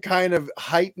some kind of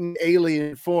heightened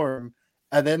alien form,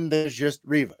 and then there's just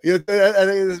Reva. I think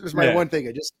this was my one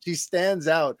thing. She stands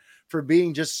out for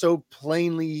being just so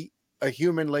plainly a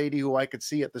human lady who I could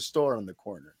see at the store on the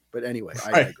corner. But anyway,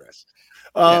 I digress.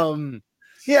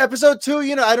 Episode 2,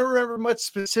 I don't remember much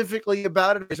specifically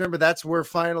about it. I remember that's where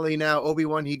finally now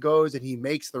Obi-Wan, he goes and he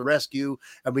makes the rescue,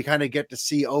 and we kind of get to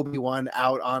see Obi-Wan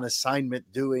out on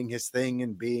assignment doing his thing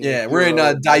and being we're in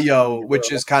Dayo,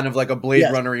 which is kind of like a Blade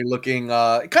Runner-y looking.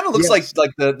 It kind of looks like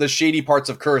the shady parts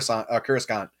of Coruscant. I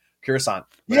freaking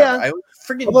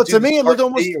to me it looked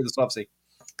almost or the soft sea.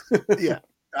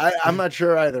 I'm not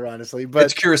sure either, honestly, but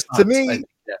it's Coruscant, to me.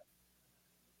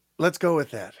 Let's go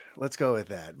with that.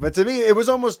 But to me, it was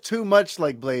almost too much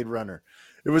like Blade Runner.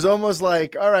 It was almost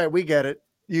like, all right, we get it.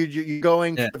 You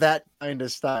going for that kind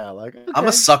of style. Like, okay. I'm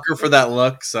a sucker for that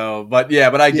look. So, but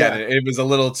I get it. It was a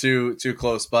little too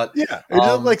close, but it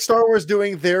looked like Star Wars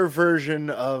doing their version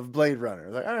of Blade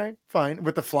Runner. Like, all right, fine,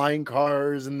 with the flying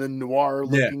cars and the noir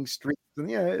looking streets.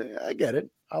 And I get it.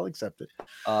 I'll accept it.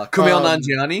 Kumail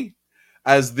Nanjiani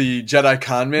as the Jedi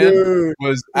con man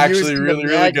was actually really,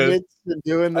 really good.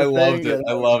 I loved it.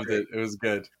 I loved it. It was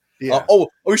good. Yeah.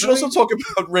 We should also talk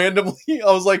about randomly.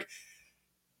 I was like,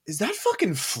 is that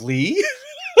fucking Flea?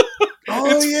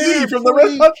 Flea from the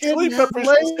Red Hot Chili Peppers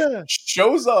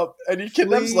shows up and he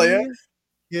kidnaps Leia.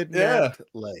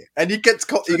 Leia. And he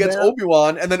gets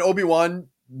Obi-Wan, and then Obi-Wan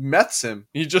meths him.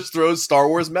 He just throws Star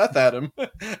Wars meth at him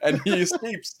and he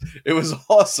escapes. It was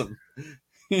awesome.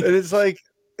 And it's like,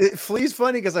 Flea's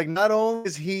funny because like not only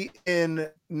is he in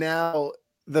now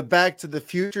the Back to the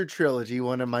Future trilogy,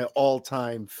 one of my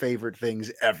all-time favorite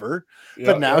things ever,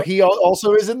 but now he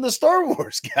also is in the Star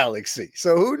Wars galaxy.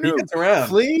 So who knew? He gets around.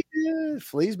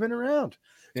 Flea's been around.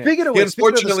 Yeah. Speaking of he which,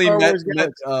 unfortunately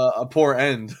met a poor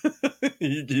end.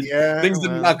 Things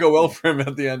did not go well for him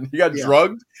at the end. He got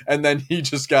drugged, and then he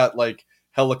just got like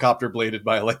helicopter bladed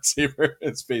by a lightsaber.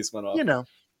 His face went off.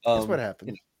 That's what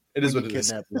happens. It is what it is.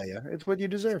 Kidnap Leia. It's what you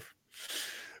deserve.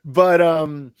 But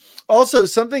also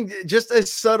something, just a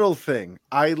subtle thing.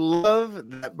 I love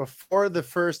that before the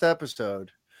first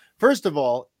episode, first of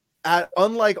all,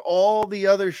 unlike all the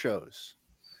other shows,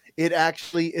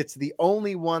 it's the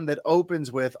only one that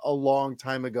opens with a long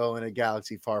time ago in a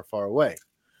galaxy far, far away.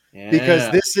 Because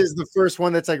this is the first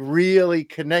one that's like really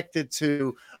connected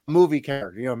to a movie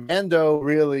character. Mando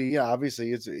really,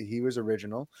 obviously he was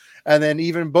original. And then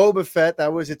even Boba Fett,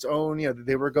 that was its own,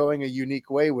 they were going a unique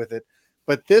way with it.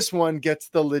 But this one gets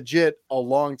the legit a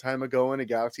long time ago in a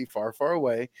galaxy far, far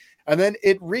away. And then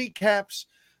it recaps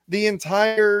the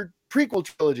entire prequel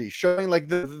trilogy, showing like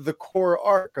the core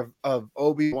arc of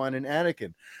Obi-Wan and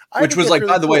Anakin. Which was like,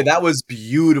 really by the way, that was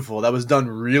beautiful. That was done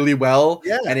really well.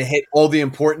 Yeah. And it hit all the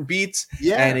important beats.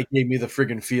 Yeah. And it gave me the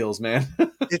friggin' feels, man.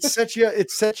 It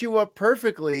set you up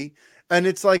perfectly. And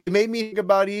it's like, it made me think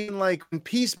about even like when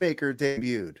Peacemaker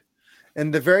debuted. In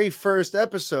the very first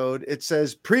episode, it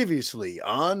says previously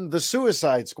on the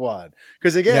Suicide Squad.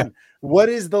 Because again, what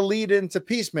is the lead into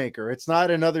Peacemaker? It's not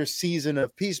another season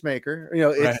of Peacemaker.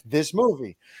 It's this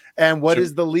movie. And what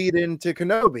is the lead into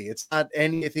Kenobi? It's not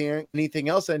anything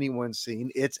else anyone's seen.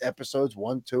 It's episodes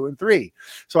 1, 2, and 3.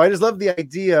 So I just love the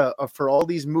idea of, for all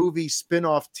these movie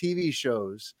spin-off TV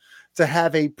shows, to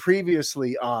have a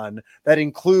previously on that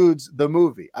includes the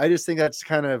movie. I just think that's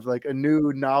kind of like a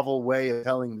new novel way of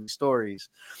telling these stories.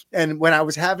 And when I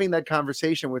was having that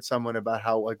conversation with someone about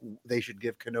how like they should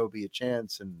give Kenobi a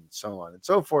chance and so on and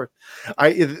so forth,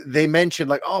 they mentioned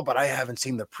like, oh, but I haven't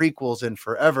seen the prequels in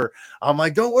forever. I'm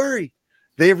like, don't worry.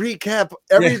 They recap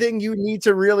everything you need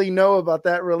to really know about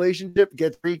that relationship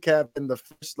gets recapped in the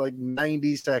first like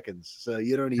 90 seconds. So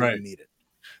you don't even need it.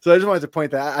 So I just wanted to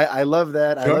point that I love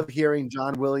that. Sure. I love hearing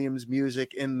John Williams'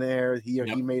 music in there. He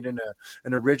made an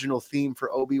original theme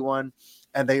for Obi-Wan,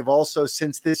 and they've also,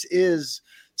 since this is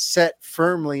set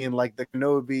firmly in like the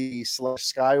Kenobi /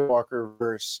 Skywalker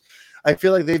verse, I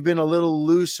feel like they've been a little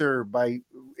looser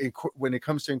when it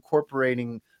comes to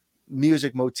incorporating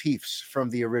music motifs from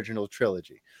the original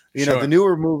trilogy. The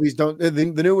newer movies don't, the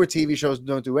newer TV shows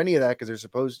don't do any of that because they're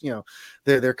supposed,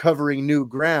 they're covering new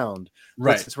ground.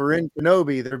 Right. But since we're in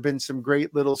Kenobi, there have been some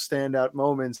great little standout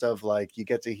moments of like, you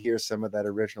get to hear some of that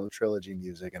original trilogy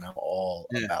music, and I'm all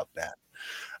about that.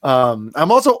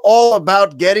 I'm also all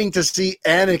about getting to see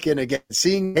Anakin again,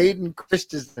 seeing Hayden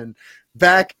Christensen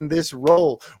back in this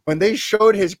role. When they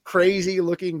showed his crazy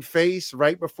looking face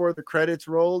right before the credits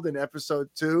rolled in episode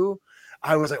 2,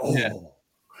 I was like,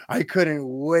 I couldn't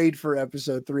wait for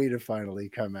episode 3 to finally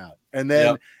come out. And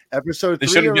then episode 3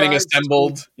 they showed him getting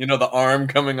assembled, the arm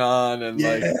coming on and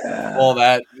like all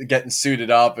that, getting suited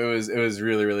up. It was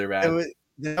really, really rad.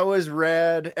 That was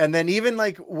rad. And then even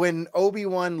like when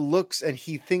Obi-Wan looks and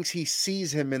he thinks he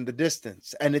sees him in the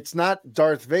distance, and it's not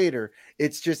Darth Vader,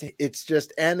 it's just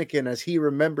Anakin as he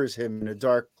remembers him in a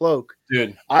dark cloak.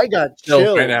 Dude, I got chills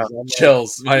chills. right now. I'm like,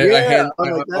 Chills. yeah,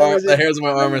 I'm like, that was The hairs of my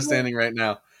arm are incredible. standing right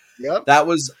now. Yep. That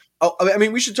was. Oh, I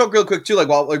mean, we should talk real quick too. Like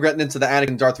while we're getting into the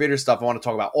Anakin Darth Vader stuff, I want to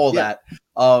talk about all Yeah.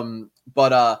 that.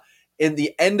 But in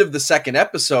the end of the second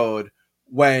episode,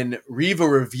 when Reva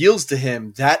reveals to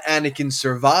him that Anakin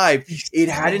survived, it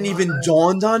hadn't even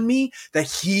dawned on me that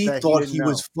he thought he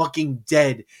was fucking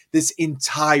dead this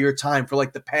entire time for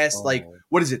like the past like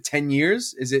what is it, 10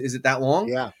 years? Is it that long?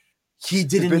 Yeah. He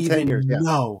didn't even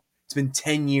know. It's been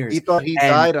 10 years. He thought he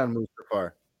died on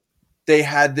Mustafar. They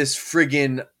had this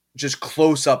friggin' just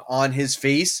close up on his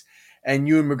face, and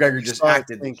Ewan McGregor just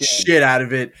acted the shit out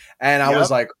of it. And I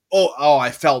was like, oh, I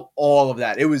felt all of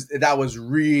that. That was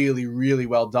really, really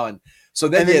well done. So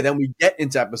then, then we get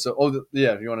into episode. Oh,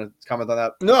 yeah. You want to comment on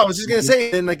that? No, I was just gonna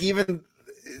say, and like even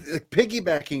like,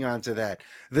 piggybacking onto that,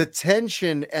 the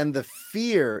tension and the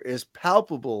fear is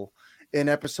palpable in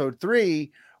episode 3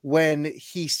 when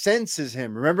he senses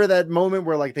him. Remember that moment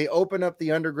where like they open up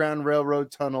the underground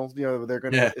railroad tunnel, they're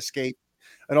going to escape,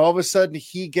 and all of a sudden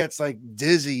he gets like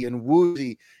dizzy and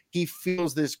woozy. He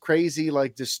feels this crazy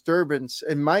like disturbance,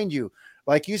 and mind you,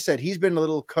 like you said, he's been a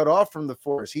little cut off from the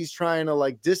Force. He's trying to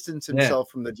like distance himself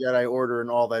from the Jedi Order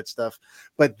and all that stuff,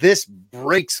 but this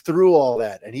breaks through all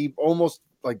that, and he almost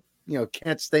like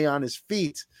can't stay on his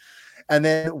feet. And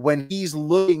then when he's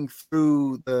looking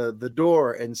through the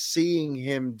door and seeing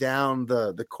him down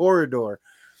the corridor,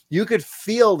 you could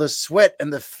feel the sweat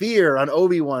and the fear on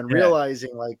Obi-Wan,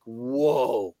 realizing like,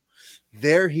 whoa,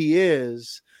 there he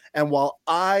is. And while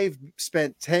I've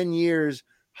spent 10 years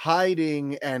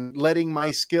hiding and letting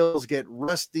my skills get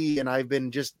rusty, and I've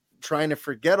been just trying to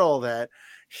forget all that,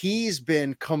 he's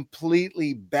been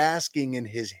completely basking in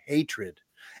his hatred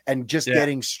and just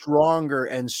getting stronger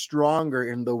and stronger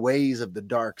in the ways of the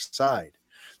dark side.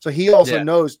 So he also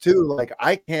knows too, like,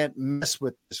 I can't mess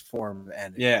with this form of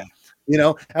Anakin.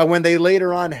 And when they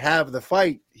later on have the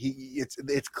fight,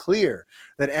 it's clear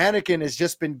that Anakin has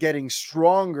just been getting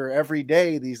stronger every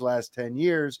day these last 10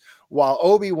 years, while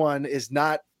Obi-Wan he's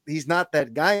not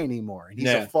that guy anymore. And he's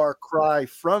a far cry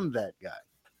from that guy.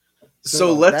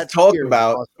 So let's talk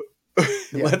about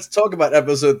let's talk about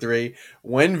episode 3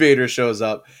 when Vader shows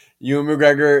up. Ewan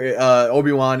McGregor,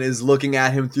 Obi-Wan is looking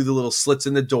at him through the little slits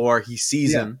in the door. He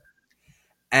sees him,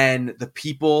 and the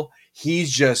people,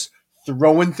 he's just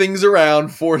throwing things around,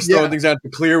 throwing things out to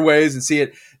clear ways and see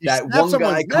it. That one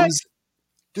guy comes,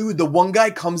 dude. The one guy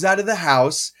comes out of the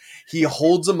house. He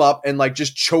holds him up and like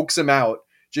just chokes him out.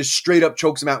 Just straight up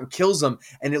chokes him out and kills him.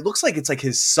 And it looks like it's like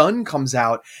his son comes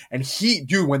out. And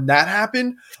when that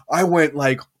happened, I went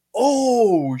like,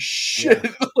 oh shit.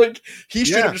 Like he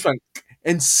should have just went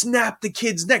and snapped the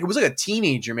kid's neck. It was like a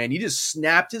teenager, man. He just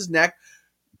snapped his neck.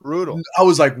 Brutal. I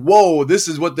was like, whoa, this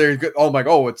is what they're. Oh my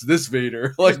god, it's this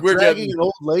Vader. Like we're dragging an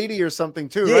old lady or something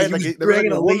too, right? He was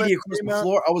dragging a lady across the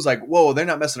floor. I was like, whoa, they're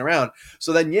not messing around.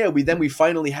 So then, we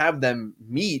finally have them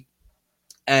meet,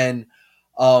 and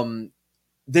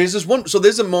there's this one. So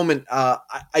there's a moment.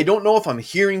 I don't know if I'm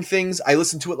hearing things. I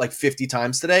listened to it like 50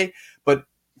 times today, but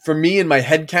for me in my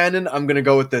headcanon, I'm gonna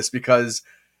go with this because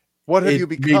what have you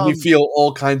become? Made me feel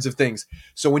all kinds of things.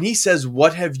 So when he says,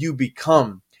 "What have you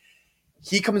become?"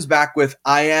 he comes back with,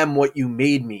 "I am what you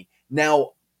made me."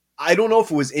 Now, I don't know if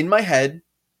it was in my head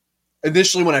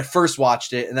initially when I first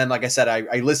watched it. And then, like I said,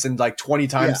 I listened like 20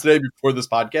 times today before this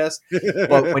podcast.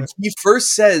 But when he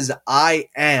first says, "I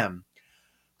am,"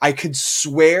 I could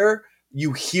swear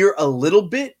you hear a little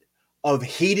bit of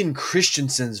Hayden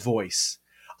Christensen's voice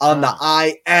on the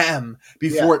 "I am"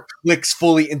 before it clicks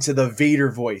fully into the Vader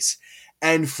voice.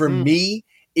 And for me,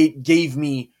 it gave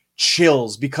me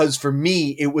chills because for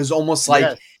me it was almost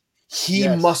like he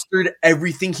mustered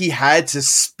everything he had to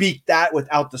speak that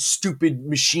without the stupid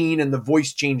machine and the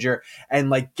voice changer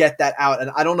and like get that out. And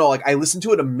I don't know, like I listened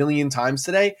to it a million times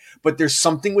today, but there's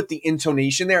something with the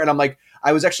intonation there. And I'm like,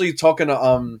 I was actually talking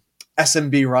to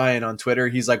SMB Ryan on Twitter.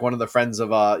 He's like one of the friends of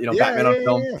Batman on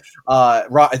Film.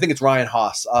 I think it's Ryan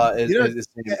Haas.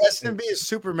 SMB is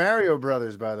Super Mario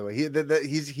Brothers, by the way. He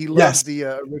loves the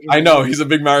original. I know he's a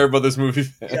big Mario Brothers movie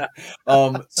fan.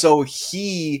 So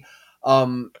he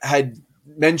had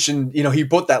mentioned, he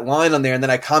put that line on there, and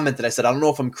then I commented. I said, I don't know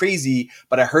if I'm crazy,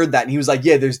 but I heard that, and he was like,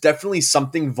 "Yeah, there's definitely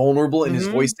something vulnerable in his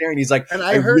voice there," and he's like, and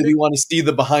I really want to see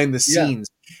the behind the scenes.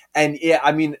 And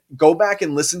I mean, go back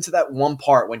and listen to that one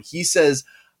part when he says,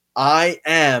 "I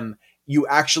am." You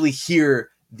actually hear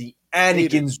the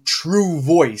Anakin's true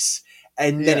voice,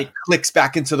 and then it clicks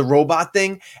back into the robot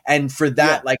thing. And for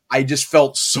that, like, I just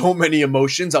felt so many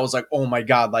emotions. I was like, oh my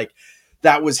God, like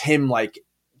that was him like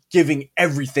giving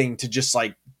everything to just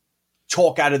like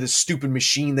talk out of this stupid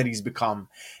machine that he's become.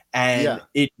 And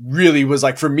it really was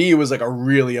like, for me, it was like a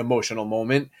really emotional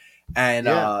moment. And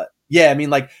I mean,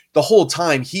 like the whole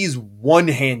time he's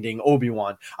one-handing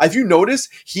Obi-Wan. If you notice,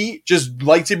 he just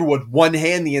lightsaber with one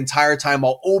hand the entire time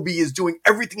while Obi is doing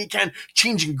everything he can,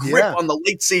 changing grip on the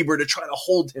lightsaber to try to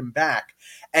hold him back.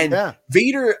 And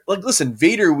Vader, like, listen,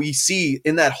 Vader, we see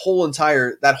in that whole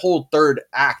third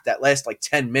act that lasts like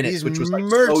 10 minutes, he's which was like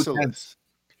merciless. so tense.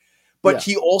 But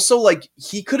he also, like,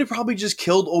 he could have probably just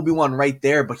killed Obi-Wan right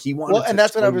there, but he wanted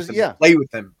to play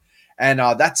with him. And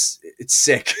it's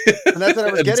sick. And that's what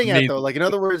I was getting at, though. Like, in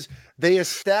other words, they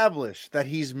established that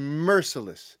he's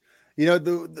merciless. You know,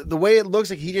 the way it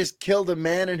looks like he just killed a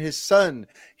man and his son.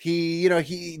 He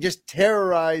just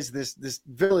terrorized this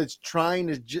village trying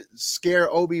to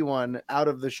scare Obi-Wan out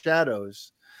of the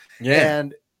shadows. Yeah.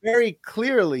 And very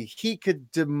clearly he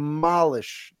could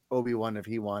demolish Obi-Wan if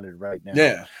he wanted right now.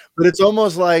 Yeah. But it's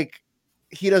almost like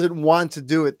he doesn't want to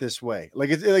do it this way. Like,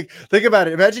 it's like, think about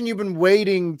it. Imagine you've been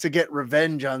waiting to get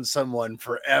revenge on someone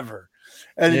forever.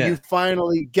 And you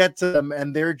finally get to them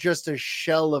and they're just a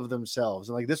shell of themselves.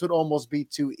 And like, this would almost be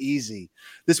too easy.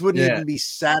 This wouldn't even be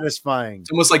satisfying.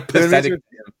 It's almost like pathetic,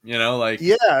 you know, like,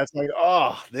 it's like,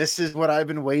 oh, this is what I've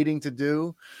been waiting to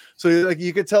do. So like,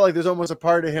 you could tell like there's almost a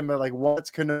part of him that like wants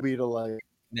Kenobi to like,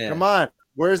 come on,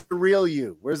 where's the real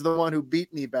you? Where's the one who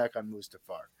beat me back on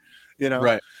Mustafar? You know?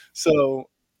 Right. So,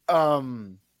 I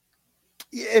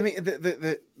mean,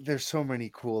 there's so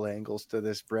many cool angles to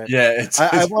this, Brent. Yeah,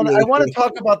 I want to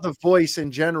talk about the voice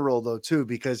in general, though, too,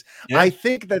 because I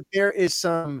think that there is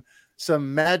some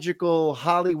magical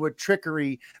Hollywood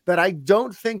trickery that I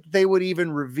don't think they would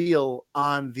even reveal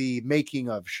on the making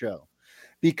of show.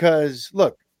 Because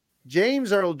look,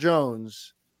 James Earl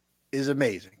Jones is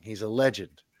amazing; he's a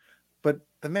legend, but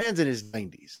the man's in his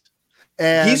 90s.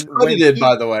 And he's credited,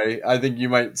 by the way. I think you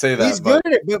might say that. He's good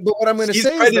at it, but what I'm going to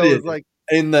say is like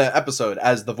in the episode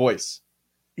as the voice.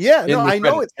 Yeah, no, I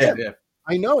know it's him. Yeah.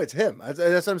 I know it's him. That's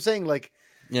what I'm saying. Like,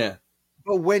 yeah.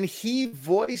 But when he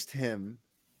voiced him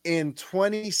in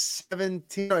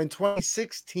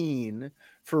 2016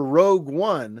 for Rogue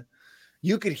One,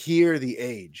 you could hear the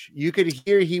age. You could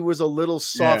hear he was a little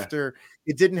softer.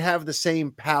 It didn't have the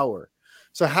same power.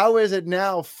 So how is it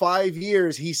now, 5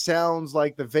 years, he sounds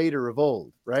like the Vader of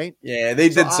old, right? Yeah, they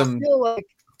did some I feel like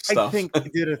stuff. I think they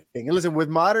did a thing. And listen, with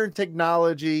modern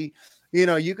technology, you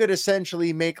know, you could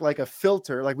essentially make like a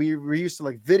filter, like we were used to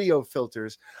like video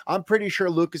filters. I'm pretty sure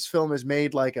Lucasfilm has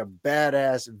made like a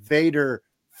badass Vader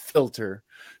filter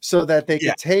so that they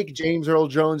could take James Earl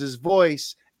Jones's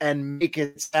voice and make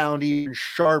it sound even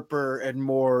sharper and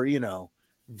more, you know,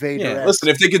 Vader. Yeah, listen,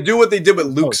 if they could do what they did with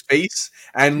Luke's face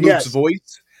and Luke's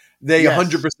voice, they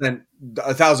 100%,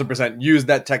 1,000% use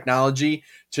that technology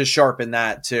to sharpen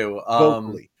that too.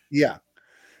 Yeah,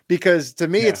 because to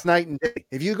me, it's night and day.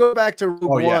 If you go back to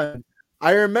Rogue One,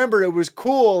 I remember it was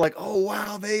cool. Like, oh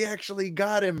wow, they actually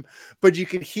got him, but you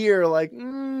could hear like,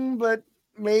 but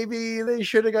maybe they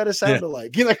should have got a sound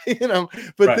alike, you know.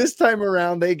 But this time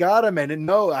around, they got him, and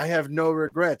no, I have no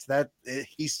regrets that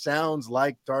he sounds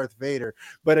like Darth Vader.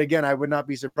 But again, I would not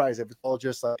be surprised if it's all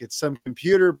just like it's some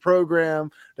computer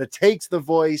program that takes the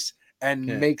voice and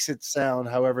makes it sound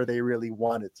however they really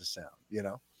want it to sound, you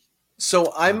know.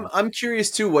 So I'm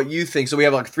curious too what you think. So we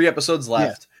have like 3 episodes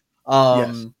left.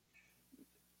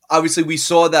 Obviously, we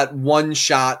saw that one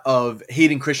shot of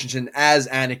Hayden Christensen as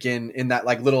Anakin in that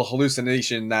like little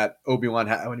hallucination that Obi-Wan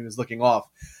had when he was looking off.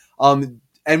 And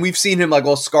we've seen him like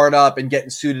all scarred up and getting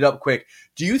suited up quick.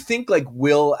 Do you think like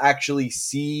we'll actually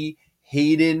see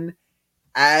Hayden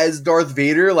as Darth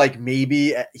Vader? Like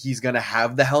maybe he's going to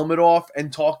have the helmet off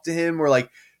and talk to him? Or like,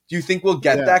 do you think we'll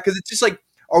get that? Because it's just like,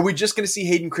 are we just going to see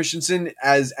Hayden Christensen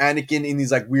as Anakin in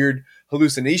these like weird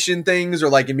hallucination things, or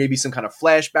like in maybe some kind of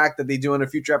flashback that they do in a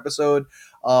future episode?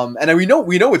 And we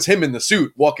know it's him in the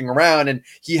suit walking around, and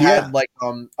he had like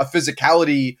a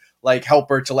physicality like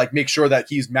helper to like make sure that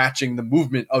he's matching the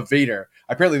movement of Vader.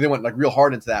 Apparently they went like real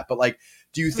hard into that, but like,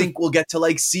 do you think we'll get to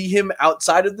like see him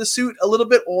outside of the suit a little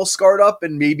bit, all scarred up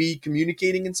and maybe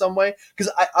communicating in some way?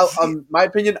 Because my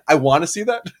opinion, I want to see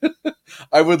that.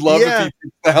 I would love if he takes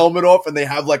the helmet off and they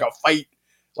have like a fight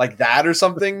like that or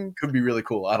something. Could be really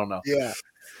cool. I don't know.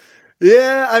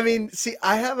 Yeah. I mean, see,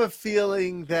 I have a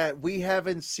feeling that we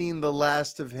haven't seen the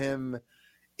last of him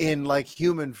in like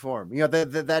human form. You know,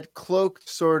 that cloaked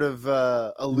sort of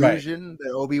illusion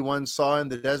that Obi-Wan saw in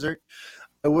the desert.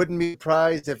 I wouldn't be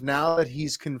surprised if now that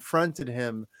he's confronted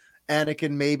him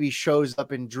Anakin maybe shows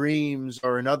up in dreams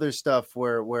or in other stuff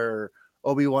where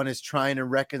Obi-Wan is trying to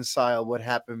reconcile what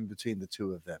happened between the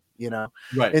two of them, you know.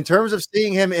 Right. In terms of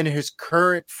seeing him in his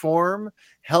current form,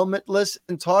 helmetless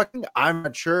and talking, I'm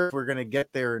not sure if we're going to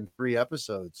get there in 3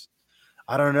 episodes.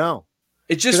 I don't know.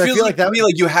 It just feels like to me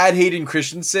like you had Hayden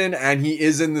Christensen and he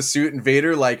is in the suit and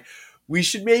Vader. Like, we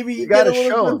should maybe get a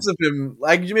little glimpse of him.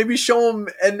 Like, maybe show him,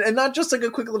 and not just like a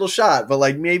quick little shot, but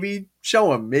like maybe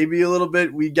show him. Maybe a little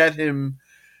bit we get him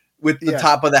with the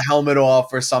top of the helmet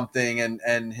off or something,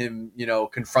 and him, you know,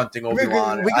 confronting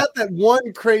Obi-Wan. We got that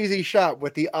one crazy shot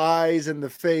with the eyes and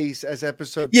the face as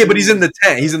episode 2. But he's in the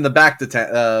tank. He's in the back to tank,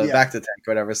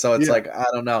 whatever. So it's like, I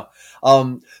don't know.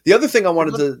 The other thing I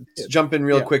wanted to jump in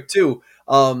real quick too.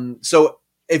 So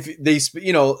if they,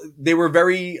 you know, they were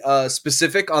very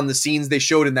specific on the scenes they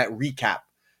showed in that recap,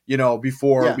 you know,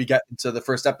 before we get into the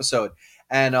first episode,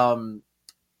 and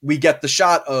we get the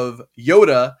shot of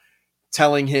Yoda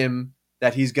telling him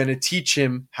that he's going to teach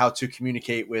him how to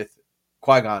communicate with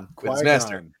Qui-Gon, with his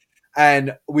master.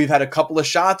 And we've had a couple of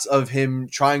shots of him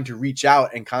trying to reach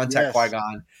out and contact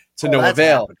Qui-Gon to no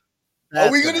avail. Are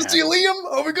we going to see Liam?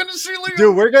 Are we going to see Liam?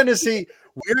 Dude, we're going to see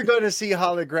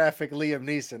holographic Liam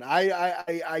Neeson.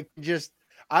 I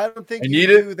don't think you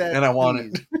do that, and I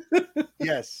want it.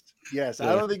 Yes.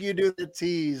 I don't think you do the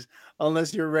tease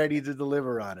unless you're ready to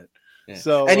deliver on it. Yeah.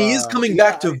 So, and he is coming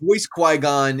back to voice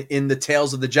Qui-Gon in the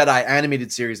Tales of the Jedi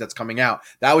animated series that's coming out.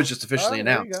 That was just officially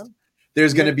announced.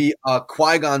 There's going to be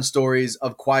Qui-Gon stories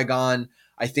of Qui-Gon,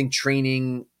 I think,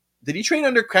 training. Did he train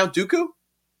under Count Dooku?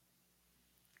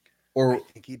 Or I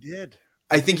think he did.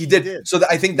 I think he did. So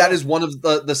I think that is one of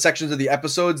the sections of the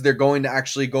episodes. They're going to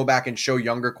actually go back and show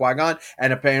younger Qui-Gon,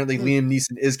 and apparently Liam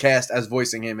Neeson is cast as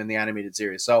voicing him in the animated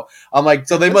series. So I'm like,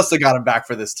 so they must have got him back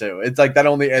for this too. It's like that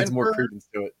only adds more credence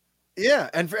to it. Yeah,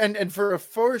 and for a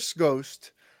Force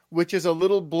ghost, which is a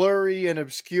little blurry and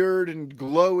obscured and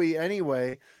glowy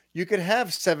anyway, you could have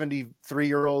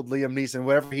 73-year-old Liam Neeson,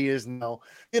 whatever he is now.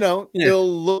 You know, he'll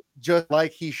look just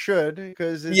like he should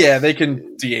because they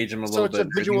can de-age him a little bit.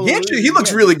 He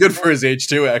looks really good for his age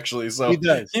too, actually. So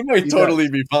he might totally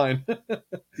be fine. Put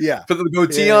the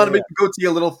goatee on, make the goatee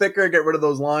a little thicker, get rid of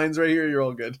those lines right here. You're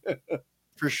all good.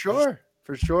 For sure.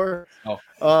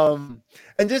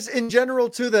 And just in general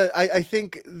too, I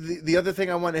think the other thing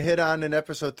I want to hit on in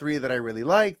episode 3 that I really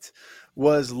liked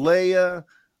was Leia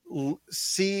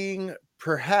seeing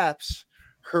perhaps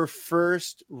her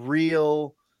first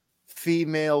real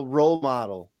female role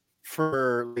model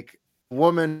for like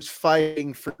woman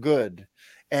fighting for good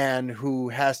and who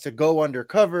has to go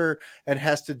undercover and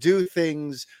has to do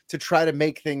things to try to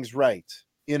make things right.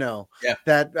 You know,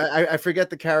 that I forget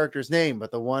the character's name,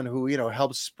 but the one who, you know,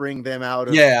 helps spring them out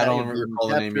of I don't remember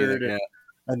the name either.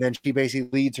 And then she basically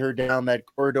leads her down that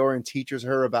corridor and teaches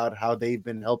her about how they've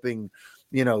been helping,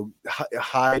 you know,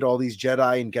 hide all these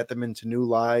Jedi and get them into new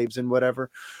lives and whatever.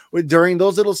 During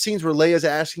those little scenes where Leia's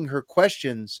asking her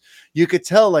questions, you could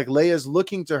tell like Leia's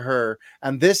looking to her,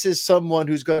 and this is someone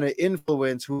who's going to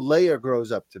influence who Leia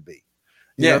grows up to be.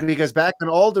 You know, because back in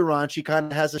Alderaan, she kind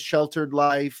of has a sheltered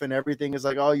life and everything is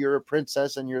like, oh, you're a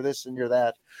princess and you're this and you're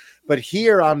that. But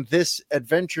here on this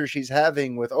adventure she's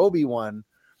having with Obi-Wan,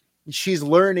 she's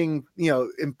learning, you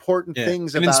know, important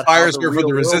things it about inspires her for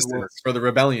the resistance, for the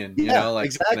rebellion. You know, like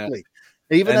exactly.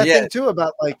 Even that thing too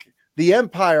about like the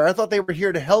Empire. I thought they were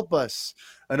here to help us.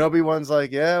 And Obi-Wan's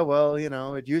like, yeah, well, you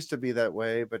know, it used to be that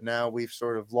way, but now we've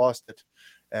sort of lost it.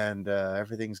 And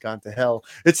everything's gone to hell.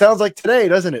 It sounds like today,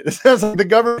 doesn't it? It sounds like the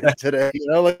government today. You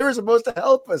know, like they were supposed to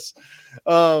help us.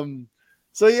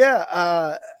 So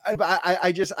yeah,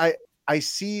 I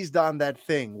seized on that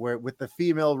thing where with the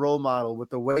female role model, with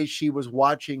the way she was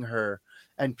watching her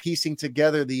and piecing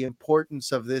together the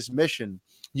importance of this mission.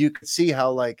 You could see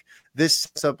how like this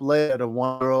sets up Leia to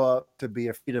want to grow up to be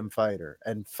a freedom fighter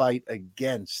and fight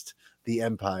against the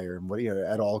Empire and what, you know,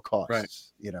 at all costs. Right.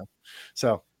 You know,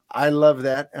 so. I love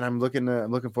that, and I'm looking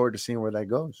forward to seeing where that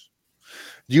goes.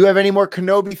 Do you have any more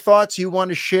Kenobi thoughts you want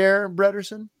to share,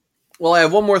 Brederson? Well, I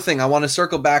have one more thing. I want to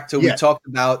circle back to we talked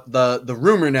about the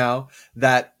rumor now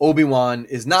that Obi-Wan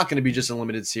is not going to be just a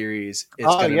limited series. It's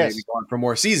going to maybe go on for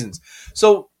more seasons.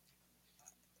 So,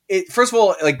 first of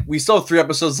all, like we still have 3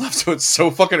 episodes left, so it's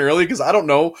so fucking early because I don't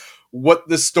know what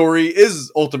the story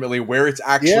is ultimately, where it's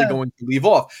actually going to leave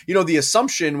off. You know, the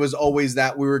assumption was always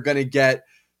that we were going to get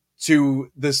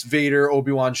to this Vader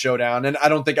Obi-Wan showdown, and I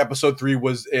don't think episode 3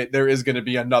 was it. There is going to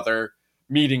be another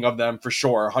meeting of them for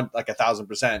sure, like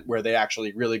 1,000%, where they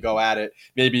actually really go at it.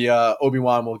 Maybe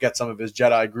Obi-Wan will get some of his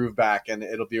Jedi groove back, and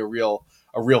it'll be a real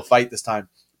fight this time.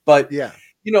 But you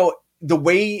know, the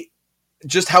way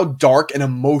just how dark and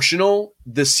emotional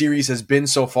this series has been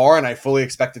so far, and I fully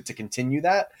expect it to continue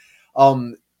that.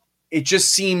 It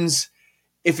just seems,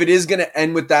 if it is going to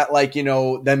end with that, like, you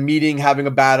know, them meeting, having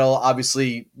a battle,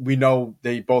 obviously we know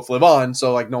they both live on,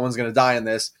 so like no one's going to die in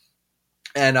this.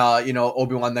 And, you know,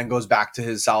 Obi-Wan then goes back to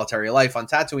his solitary life on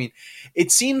Tatooine.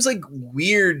 It seems like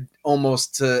weird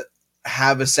almost to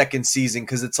have a second season,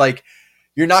 because it's like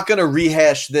you're not going to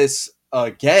rehash this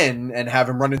again and have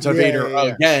him run into Vader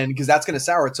again, because that's going to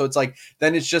sour it. So it's like,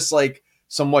 then it's just like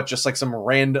somewhat just like some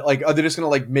random, like, are they just going to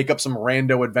like make up some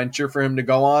rando adventure for him to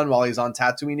go on while he's on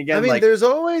Tatooine again? I mean, like, there's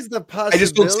always the possibility I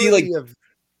just don't see like, of,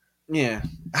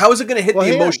 how is it going to hit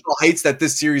the emotional heights that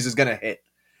this series is going to hit?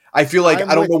 I feel like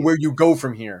I don't know where you go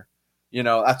from here. You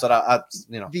know, that's what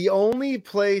you know. The only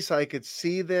place I could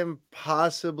see them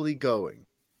possibly going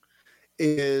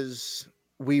is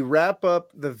we wrap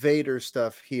up the Vader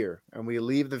stuff here and we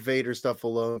leave the Vader stuff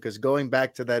alone, because going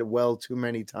back to that well too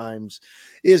many times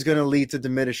is going to lead to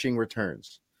diminishing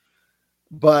returns.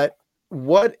 But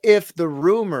what if the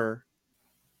rumor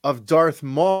of Darth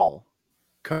Maul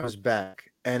comes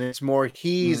back and it's more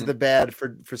he's the bad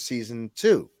for season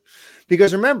 2?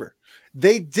 Because remember,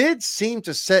 they did seem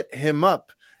to set him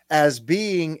up as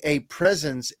being a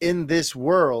presence in this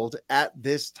world at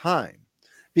this time.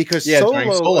 Because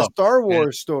Solo, a Star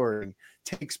Wars story,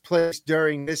 takes place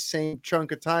during this same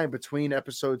chunk of time between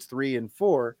episodes 3 and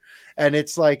 4, and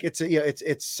it's like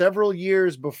it's several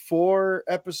years before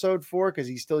episode 4, because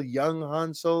he's still young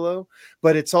Han Solo,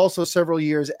 but it's also several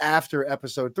years after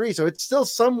episode 3, so it's still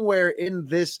somewhere in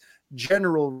this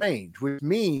general range, which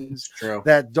means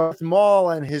that Darth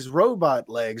Maul and his robot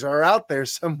legs are out there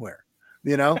somewhere.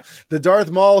 You know, the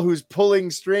Darth Maul who's pulling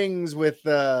strings with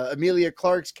Emilia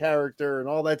Clarke's character and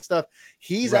all that stuff,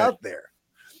 he's out there.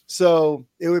 So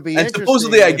it would be interesting.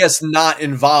 Supposedly, I guess, not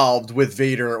involved with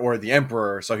Vader or the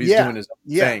Emperor, so he's doing his own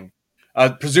thing.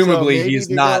 Presumably, he's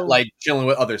not like chilling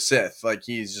with other Sith. Like,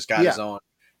 he's just got his own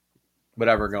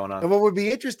whatever going on. And what would be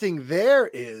interesting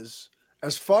there is,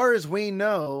 as far as we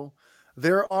know,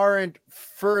 there aren't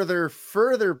further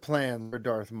plans for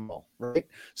Darth Maul, right?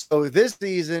 So this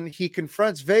season, he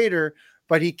confronts Vader,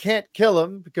 but he can't kill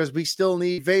him because we still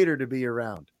need Vader to be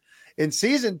around. In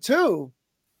season 2,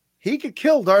 he could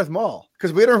kill Darth Maul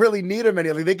because we don't really need him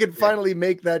anymore. They could finally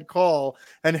make that call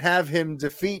and have him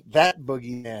defeat that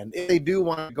boogeyman if they do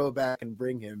want to go back and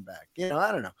bring him back. You know,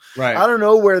 I don't know. Right. I don't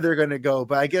know where they're going to go,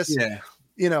 but I guess,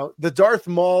 you know, the Darth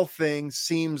Maul thing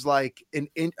seems like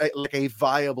like a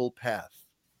viable path.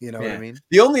 You know what I mean?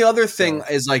 The only other thing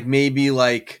is like maybe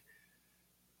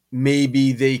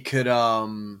they could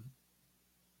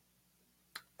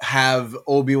have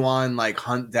Obi-Wan like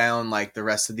hunt down like the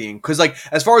rest of the, because like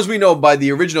as far as we know by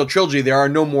the original trilogy there are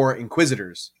no more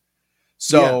Inquisitors,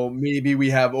 so maybe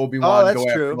we have Obi-Wan go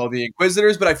after all the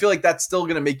Inquisitors, but I feel like that's still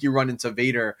gonna make you run into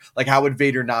Vader. Like, how would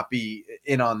Vader not be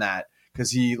in on that, because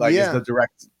he like is the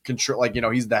direct control, like, you know,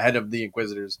 he's the head of the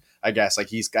Inquisitors, I guess, like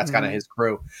that's kind of his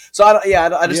crew. So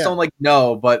I just don't like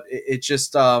know, but it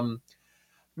just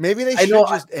maybe they should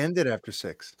just end it after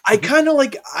 6. I kind of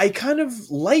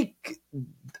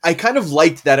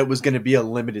liked that it was going to be a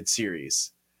limited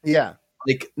series. Yeah.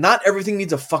 Like, not everything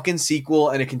needs a fucking sequel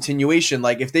and a continuation.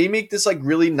 Like, if they make this like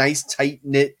really nice,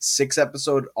 tight-knit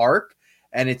 6-episode arc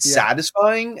and it's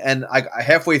satisfying, and I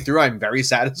halfway through I'm very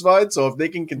satisfied. So if they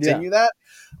can continue that,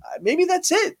 maybe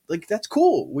that's it. Like, that's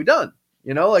cool. We're done.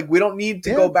 You know, like, we don't need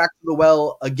to go back to the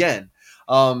well again.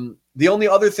 The only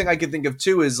other thing I can think of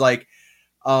too is like,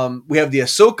 we have the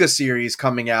Ahsoka series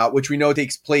coming out, which we know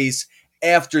takes place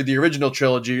after the original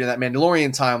trilogy in that Mandalorian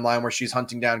timeline where she's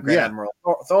hunting down Grand Admiral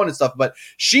Thrawn and stuff. But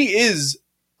she is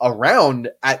around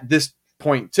at this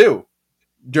point too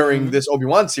during this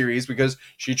Obi-Wan series, because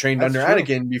she trained under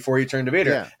Anakin before he turned to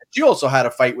Vader. Yeah. She also had a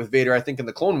fight with Vader, I think, in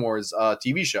the Clone Wars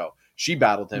TV show. She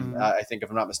battled him, I think, if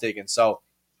I'm not mistaken. So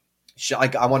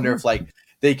I wonder if like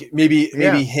they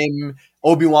maybe him,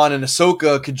 Obi-Wan, and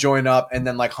Ahsoka could join up and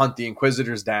then like hunt the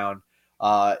Inquisitors down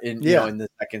in the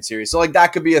second series. So like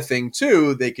that could be a thing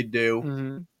too they could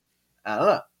do. I don't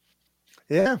know.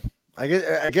 Yeah,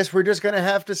 I guess we're just gonna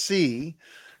have to see.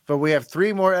 But we have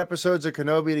 3 more episodes of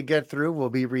Kenobi to get through.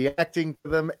 We'll be reacting to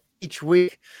them each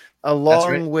week,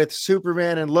 along with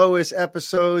Superman and Lois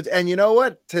episodes. And you know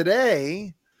what?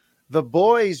 Today, The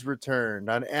Boys returned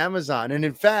on Amazon. And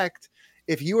in fact,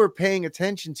 if you were paying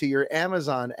attention to your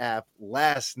Amazon app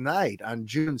last night on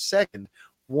June 2nd,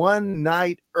 one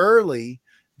night early,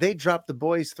 they dropped The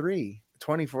Boys 3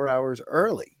 24 hours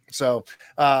early. So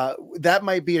that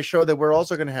might be a show that we're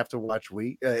also going to have to watch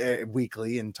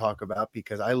weekly and talk about,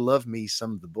 because I love me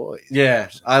some of The Boys. Yeah,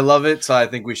 I love it. So I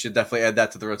think we should definitely add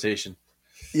that to the rotation.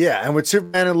 Yeah, and with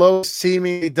Superman and Lois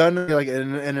seemingly done like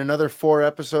in another 4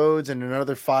 episodes and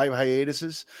another 5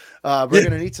 hiatuses, we're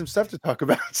gonna need some stuff to talk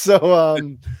about. So,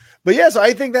 but yeah, so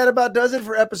I think that about does it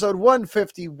for episode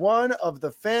 151 of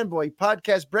the Fanboy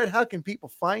Podcast. Brett, how can people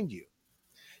find you?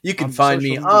 You can On find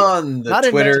social me media? on the Not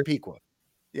in Twitter. Massapequa.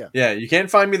 Yeah. Yeah, you can't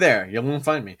find me there. You won't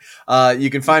find me. You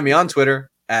can find me on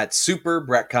Twitter at Super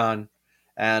BrettCon.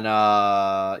 And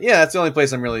yeah, that's the only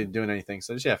place I'm really doing anything.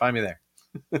 So just, yeah, find me there.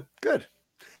 Good.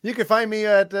 You can find me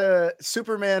at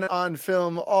Superman on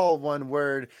Film, all one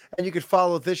word. And you can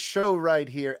follow this show right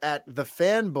here at The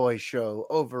Fanboy Show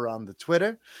over on the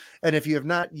Twitter. And if you have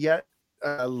not yet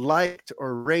liked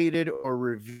or rated or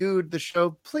reviewed the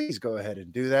show, please go ahead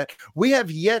and do that. We have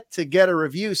yet to get a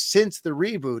review since the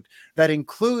reboot that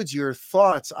includes your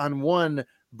thoughts on one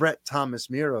Brett Thomas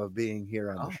Miro being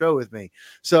here on the show with me.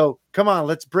 So come on,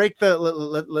 let's break the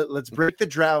let's break the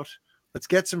drought. Let's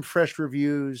get some fresh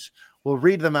reviews. We'll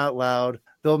read them out loud.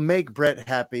 They'll make Brett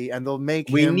happy, and they'll make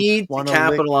we him need to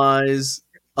capitalize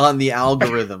on the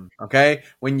algorithm. Okay,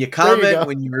 when you comment,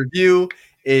 when you review,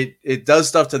 it does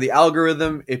stuff to the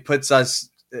algorithm. It puts us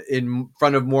in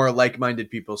front of more like-minded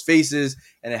people's faces,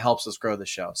 and it helps us grow the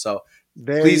show. So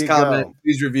please comment,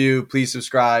 please review, please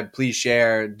subscribe, please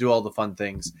share, do all the fun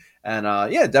things. And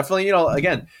yeah, definitely,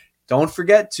 again, don't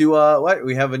forget to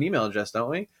we have an email address, don't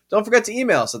we? Don't forget to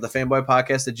email us at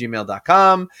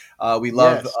thefanboypodcast@gmail.com. We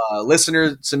love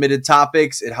listener submitted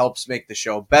topics. It helps make the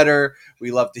show better.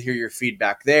 We love to hear your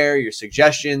feedback there, your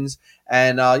suggestions,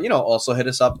 and also hit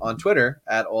us up on Twitter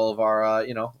at all of our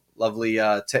lovely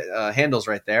handles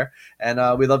right there, and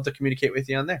we love to communicate with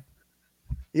you on there.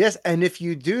 Yes, and if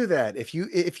you do that, if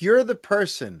you're the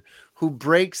person who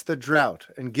breaks the drought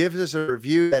and gives us a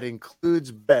review that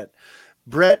includes Brett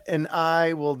and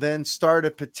I will then start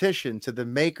a petition to the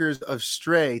makers of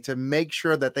Stray to make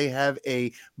sure that they have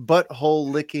a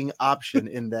butthole licking option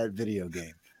in that video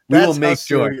game. We will make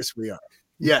sure. Serious we are.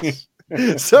 Yes.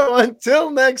 So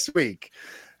until next week,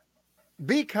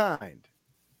 be kind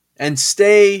and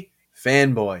stay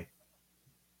fanboy.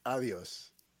 Adios.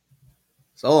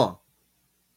 So long.